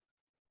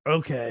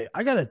 okay,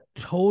 I gotta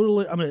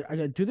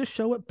do this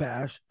show at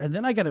Bash, and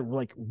then I gotta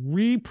like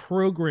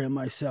reprogram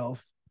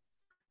myself.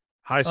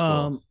 High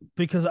school.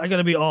 Because I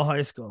gotta be all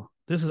high school.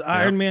 This is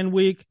Iron Man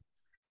week.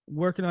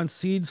 Working on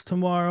seeds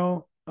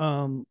tomorrow.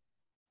 I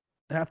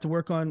have to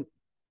work on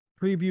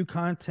preview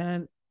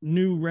content,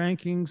 new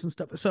rankings and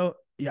stuff. So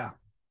yeah,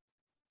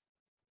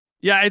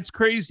 it's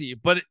crazy,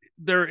 but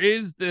there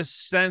is this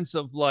sense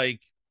of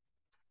like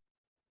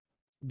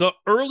the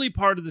early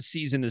part of the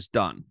season is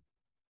done.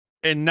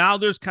 And now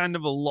there's kind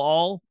of a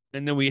lull,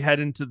 and then we head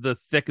into the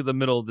thick of the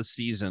middle of the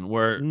season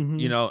where,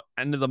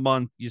 end of the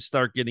month, you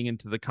start getting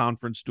into the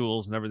conference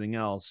duels and everything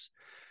else.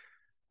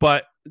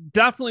 But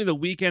definitely the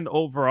weekend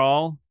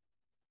overall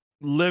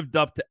lived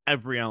up to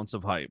every ounce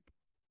of hype.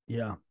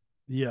 Yeah.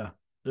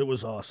 It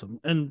was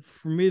awesome. And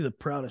for me, the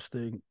proudest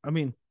thing, I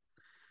mean,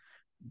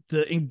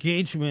 the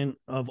engagement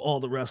of all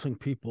the wrestling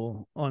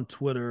people on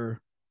Twitter,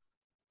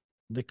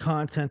 the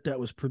content that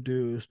was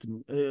produced,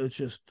 and it's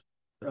just,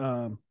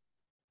 I'm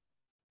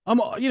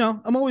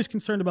always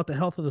concerned about the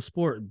health of the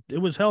sport. It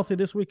was healthy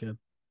this weekend.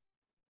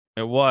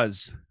 It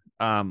was.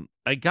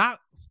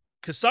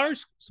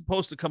 Kassar's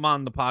supposed to come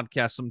on the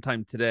podcast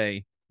sometime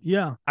today.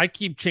 Yeah. I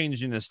keep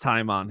changing his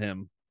time on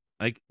him.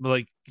 Like,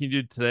 can you do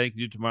it today? Can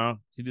you do it tomorrow?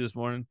 Can you do this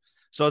morning?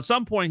 So at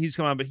some point he's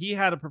coming on, but he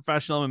had a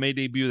professional MMA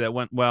debut that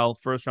went well.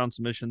 First round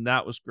submission.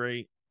 That was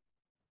great.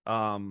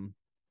 You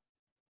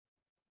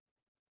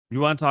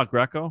want to talk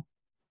Greco?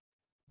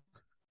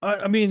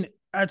 I mean,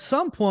 at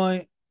some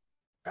point,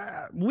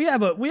 we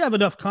have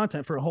enough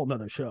content for a whole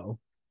nother show.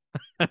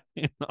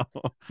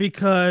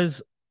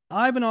 Because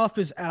Ivanov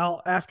is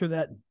out after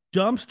that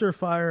dumpster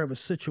fire of a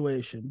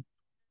situation.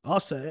 I'll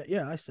say it.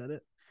 Yeah, I said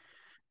it.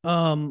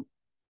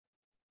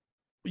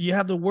 You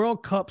have the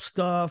World Cup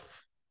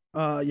stuff.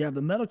 You have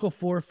the medical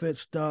forfeit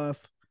stuff.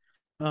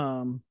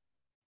 I mean,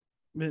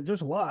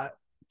 there's a lot,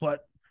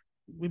 but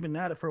we've been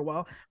at it for a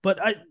while. But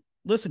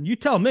listen, you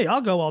tell me, I'll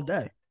go all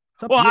day.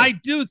 Well, I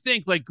do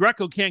think like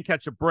Greco can't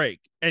catch a break,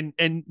 and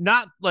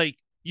not like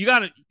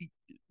can't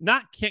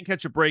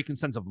catch a break in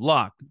sense of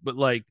luck, but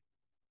like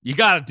you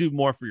got to do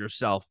more for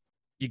yourself.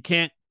 You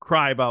can't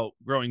cry about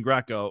growing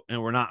Greco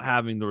and we're not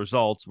having the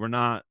results. We're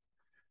not.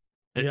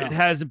 It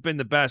hasn't been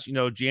the best.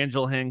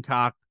 D'Angelo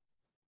Hancock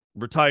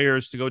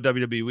retires to go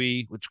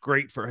WWE, which is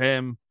great for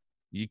him.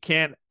 You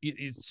can't.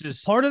 It's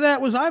just part of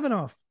that was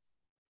Ivanov.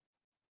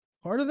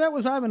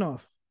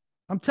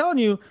 I'm telling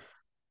you.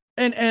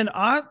 And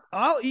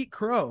I'll eat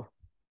crow.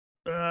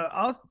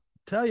 I'll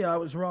tell you I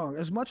was wrong.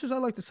 As much as I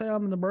like to say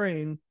I'm in the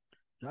brain,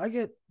 I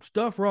get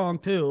stuff wrong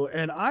too.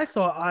 And I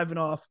thought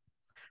Ivanov,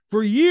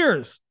 for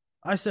years,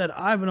 I said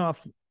Ivanov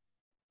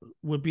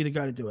would be the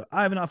guy to do it.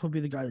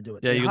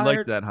 Yeah, you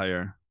liked that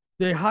hire.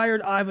 They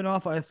hired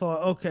Ivanov. I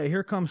thought, okay,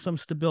 here comes some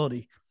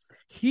stability.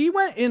 He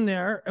went in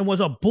there and was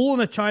a bull in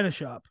a china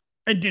shop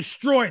and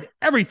destroyed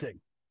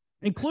everything,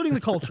 including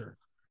the culture.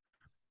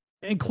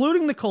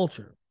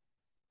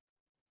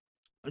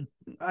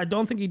 I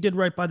don't think he did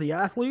right by the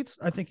athletes.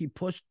 I think he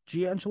pushed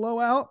D'Angelo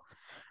out.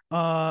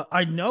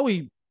 I know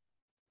he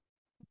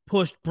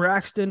pushed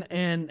Braxton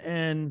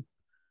and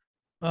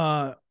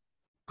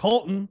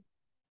Colton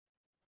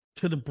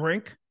to the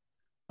brink.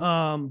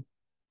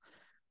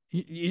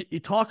 You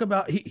talk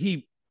about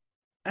he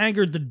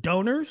angered the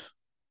donors.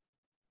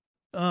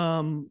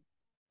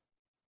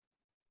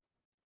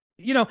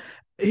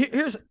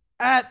 Here's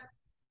at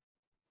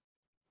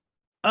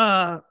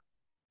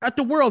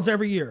the Worlds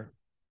every year.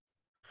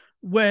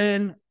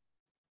 When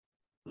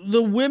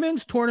the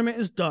women's tournament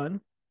is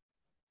done,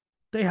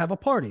 they have a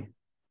party.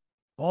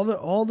 All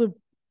the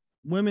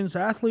women's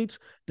athletes,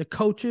 the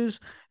coaches,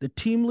 the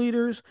team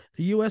leaders,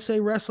 the USA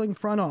Wrestling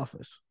front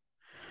office.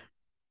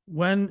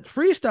 When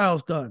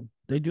freestyle's done,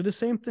 they do the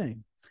same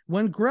thing.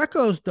 When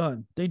Greco's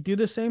done, they do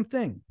the same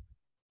thing.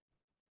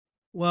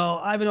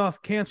 Well,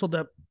 Ivanov canceled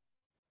that.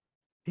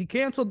 He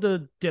canceled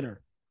the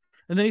dinner.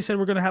 And then he said,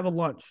 we're going to have a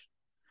lunch.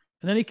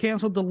 And then he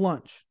canceled the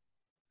lunch.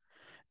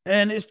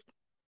 And it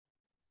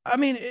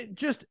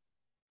just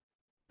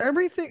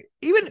everything,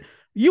 even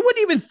you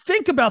wouldn't even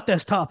think about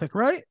this topic,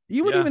 right?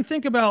 You wouldn't even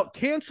think about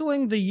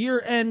canceling the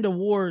year-end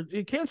award,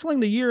 canceling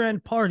the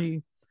year-end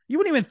party. You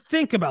wouldn't even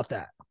think about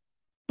that.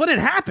 But it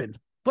happened.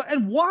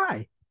 And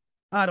why?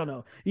 I don't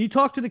know. You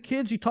talk to the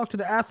kids, you talk to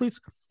the athletes.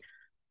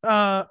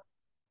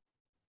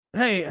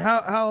 Hey,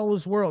 how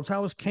was Worlds?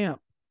 How was camp?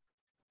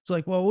 It's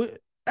like, well,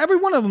 every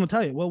one of them will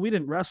tell you, well, we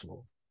didn't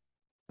wrestle.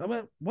 I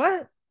mean,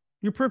 what?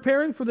 You're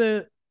preparing for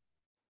the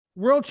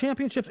World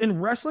Championships in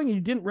wrestling and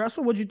you didn't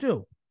wrestle? What'd you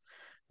do?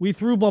 We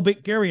threw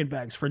Bulgarian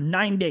bags for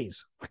 9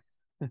 days.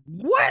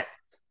 What?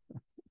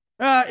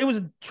 It was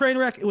a train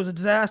wreck. It was a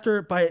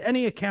disaster by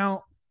any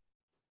account.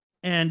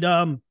 And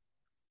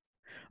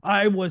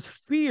I was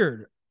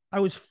fearing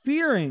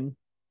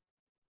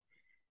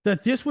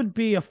that this would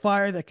be a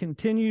fire that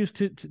continues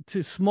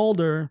to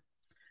smolder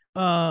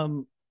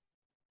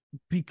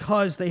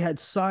because they had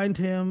signed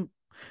him.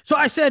 So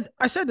I said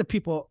to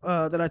people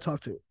that I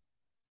talked to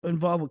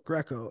involved with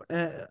Greco,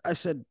 I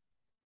said,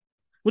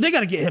 well, they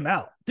got to get him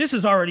out. This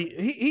is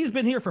already, he's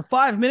been here for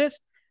 5 minutes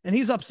and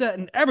he's upset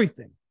and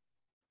everything.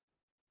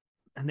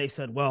 And they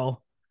said,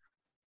 well,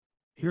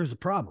 here's the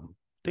problem.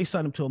 They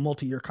signed him to a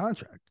multi-year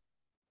contract.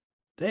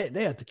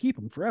 They had to keep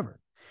him forever.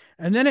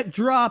 And then it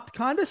dropped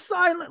kind of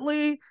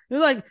silently.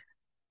 It's like,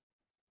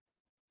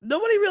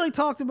 nobody really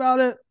talked about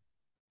it,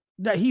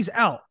 that he's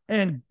out.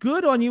 And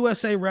good on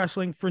USA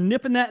Wrestling for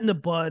nipping that in the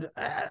bud.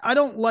 I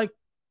don't like,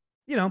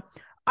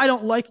 I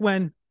don't like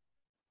when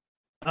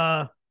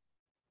the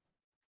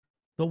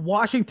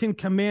Washington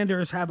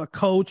Commanders have a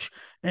coach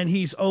and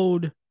he's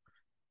owed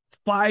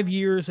 5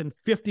 years and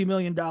 $50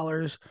 million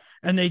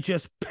and they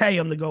just pay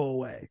him to go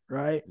away,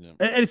 right? Yeah.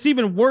 And it's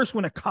even worse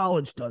when a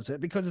college does it,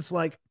 because it's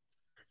like,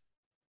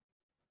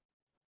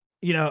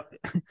 you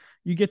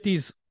get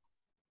these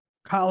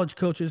college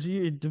coaches,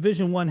 you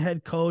Division I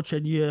head coach,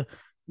 and you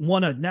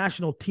won a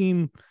national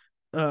team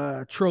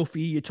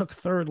trophy. You took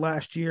third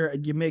last year,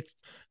 and you make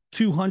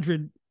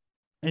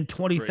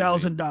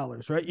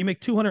 $220,000, right? You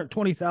make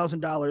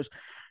 $220,000,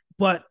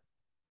 but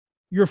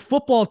your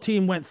football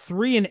team went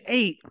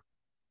 3-8,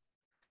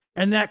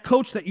 and that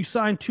coach that you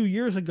signed 2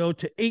 years ago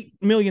to $8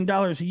 million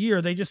a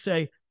year, they just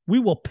say, we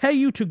will pay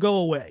you to go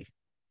away,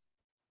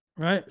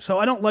 right? So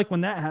I don't like when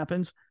that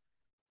happens.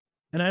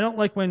 And I don't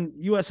like when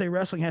USA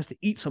Wrestling has to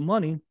eat some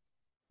money,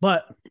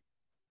 but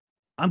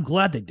I'm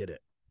glad they did it.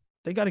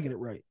 They got to get it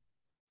right.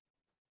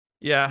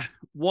 Yeah.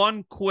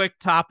 One quick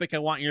topic I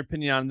want your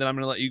opinion on, then I'm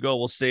going to let you go.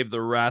 We'll save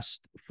the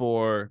rest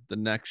for the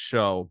next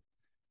show.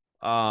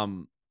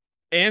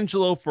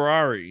 Angelo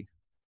Ferrari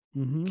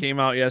came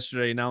out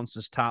yesterday, announced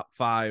his top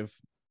 5: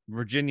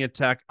 Virginia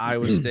Tech,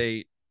 Iowa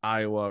State,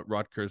 Iowa,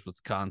 Rutgers,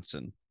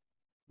 Wisconsin.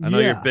 I know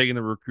you're big in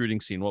the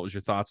recruiting scene. What was your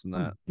thoughts on that?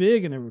 I'm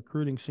big in the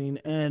recruiting scene.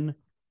 And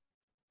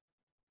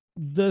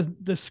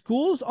the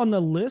schools on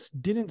the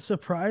list didn't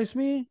surprise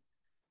me.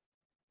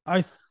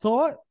 I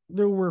thought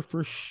there were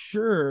for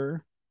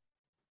sure.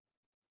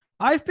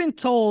 I've been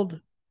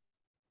told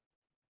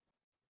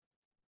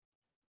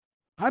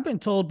by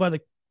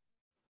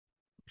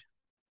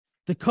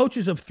the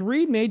coaches of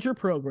 3 major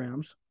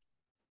programs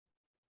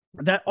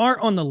that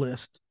aren't on the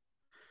list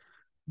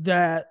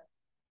that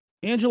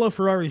Angelo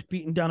Ferrari's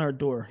beating down our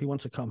door. He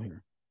wants to come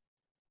here.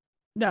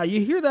 Now,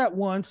 you hear that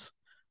once.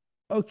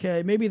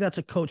 Okay, maybe that's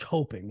a coach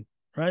hoping,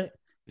 right?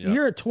 Yep. You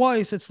hear it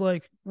twice, it's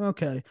like,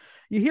 okay.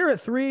 You hear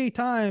it 3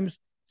 times,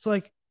 it's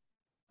like,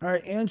 all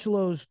right,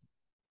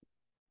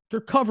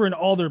 they're covering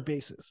all their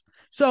bases.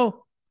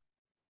 So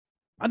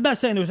I'm not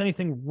saying there was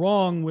anything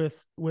wrong with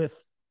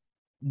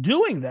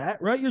doing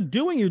that, right? You're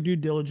doing your due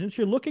diligence.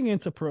 You're looking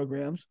into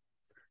programs.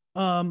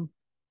 I'm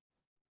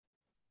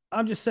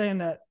just saying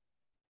that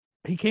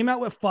he came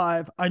out with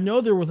 5. I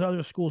know there was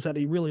other schools that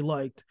he really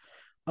liked.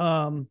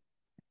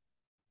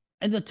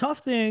 And the tough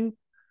thing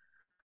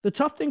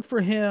for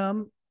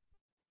him,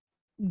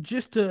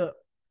 just to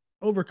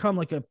overcome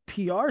like a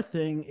PR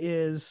thing,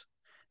 is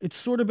it's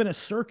sort of been a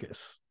circus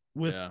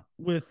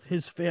with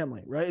his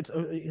family, right?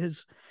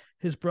 It's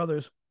his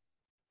brothers.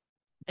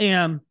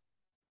 And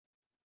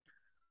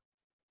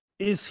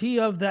is he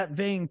of that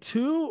vein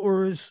too,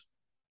 or is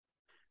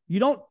you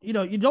don't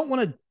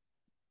want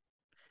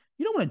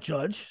to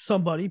judge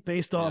somebody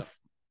based off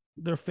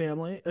their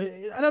family.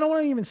 And I don't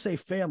want to even say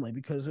family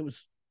because it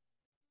was.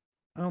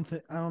 I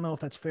don't know if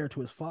that's fair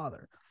to his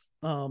father.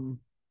 But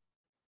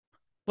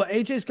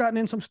AJ's gotten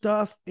in some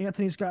stuff.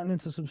 Anthony's gotten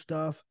into some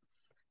stuff.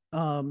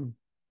 And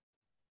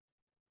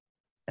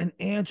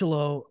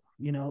Angelo,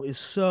 is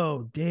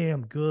so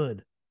damn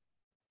good.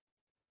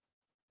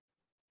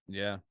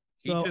 Yeah.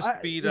 He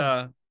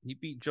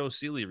beat Joe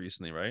Seeley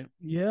recently, right?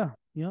 Yeah.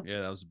 Yeah,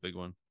 that was a big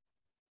one.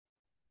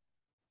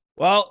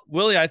 Well,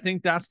 Willie, I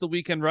think that's the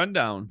weekend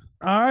rundown.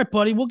 All right,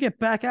 buddy. We'll get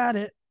back at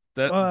it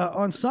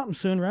on something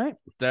soon, right?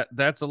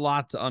 That's a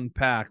lot to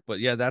unpack, but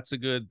yeah, that's a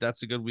good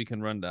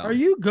weekend rundown. Are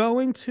you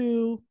going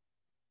to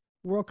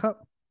World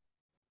Cup?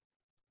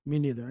 Me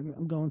neither.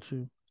 I'm going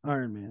to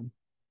Ironman.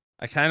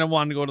 I kind of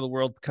wanted to go to the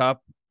World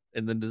Cup,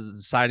 and then the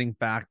deciding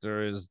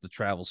factor is the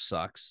travel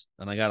sucks,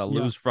 and I got to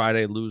lose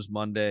Friday, lose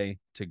Monday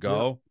to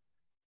go,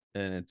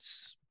 and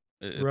it's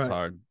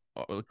hard.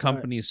 The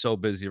company is so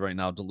busy right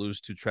now to lose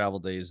 2 travel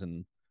days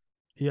and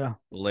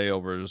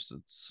layovers.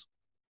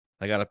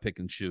 I got to pick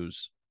and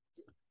choose.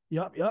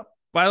 Yep.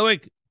 By the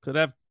way,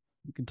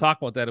 we can talk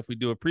about that if we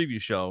do a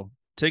preview show.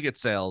 Ticket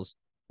sales,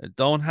 it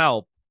don't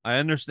help. I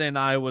understand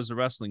Iowa's a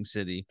wrestling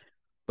city,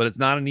 but it's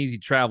not an easy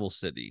travel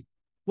city.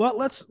 Well,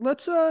 let's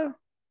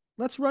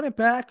run it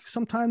back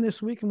sometime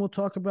this week, and we'll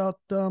talk about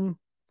we'll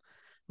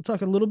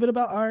talk a little bit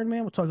about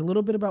Ironman. We'll talk a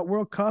little bit about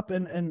World Cup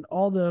and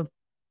all the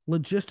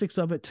logistics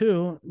of it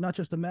too, not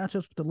just the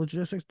matchups, but the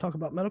logistics. Talk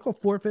about medical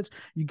forfeits.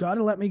 You got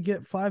to let me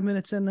get 5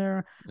 minutes in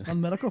there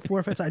on medical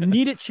forfeits. I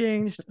need it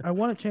changed. I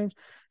want it changed.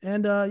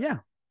 And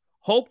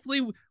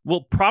hopefully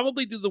we'll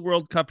probably do the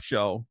World Cup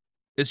show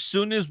as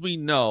soon as we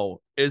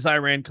know, is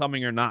Iran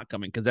coming or not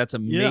coming? Because that's a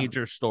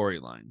major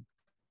storyline.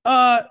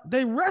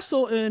 They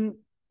wrestle in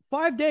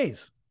 5 days.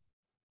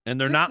 And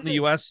they're not in the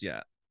U.S.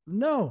 yet.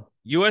 No.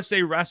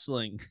 USA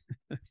Wrestling.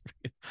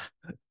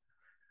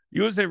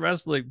 USA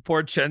Wrestling,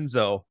 poor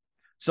Chenzo.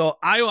 So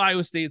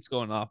Iowa State's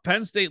going off.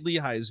 Penn State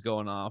Lehigh is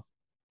going off.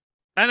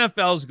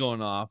 NFL's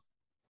going off.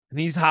 And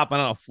he's hopping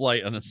on a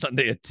flight on a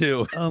Sunday at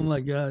 2. Oh, my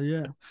God,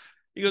 yeah.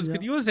 He goes,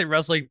 could USA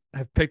Wrestling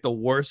have picked the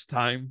worst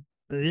time?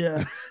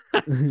 Yeah.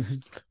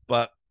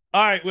 But,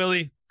 all right,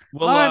 Willie.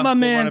 We'll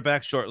run it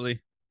back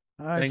shortly.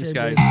 All right, thanks,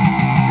 guys. See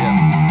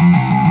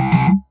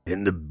ya.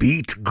 And the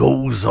beat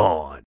goes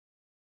on.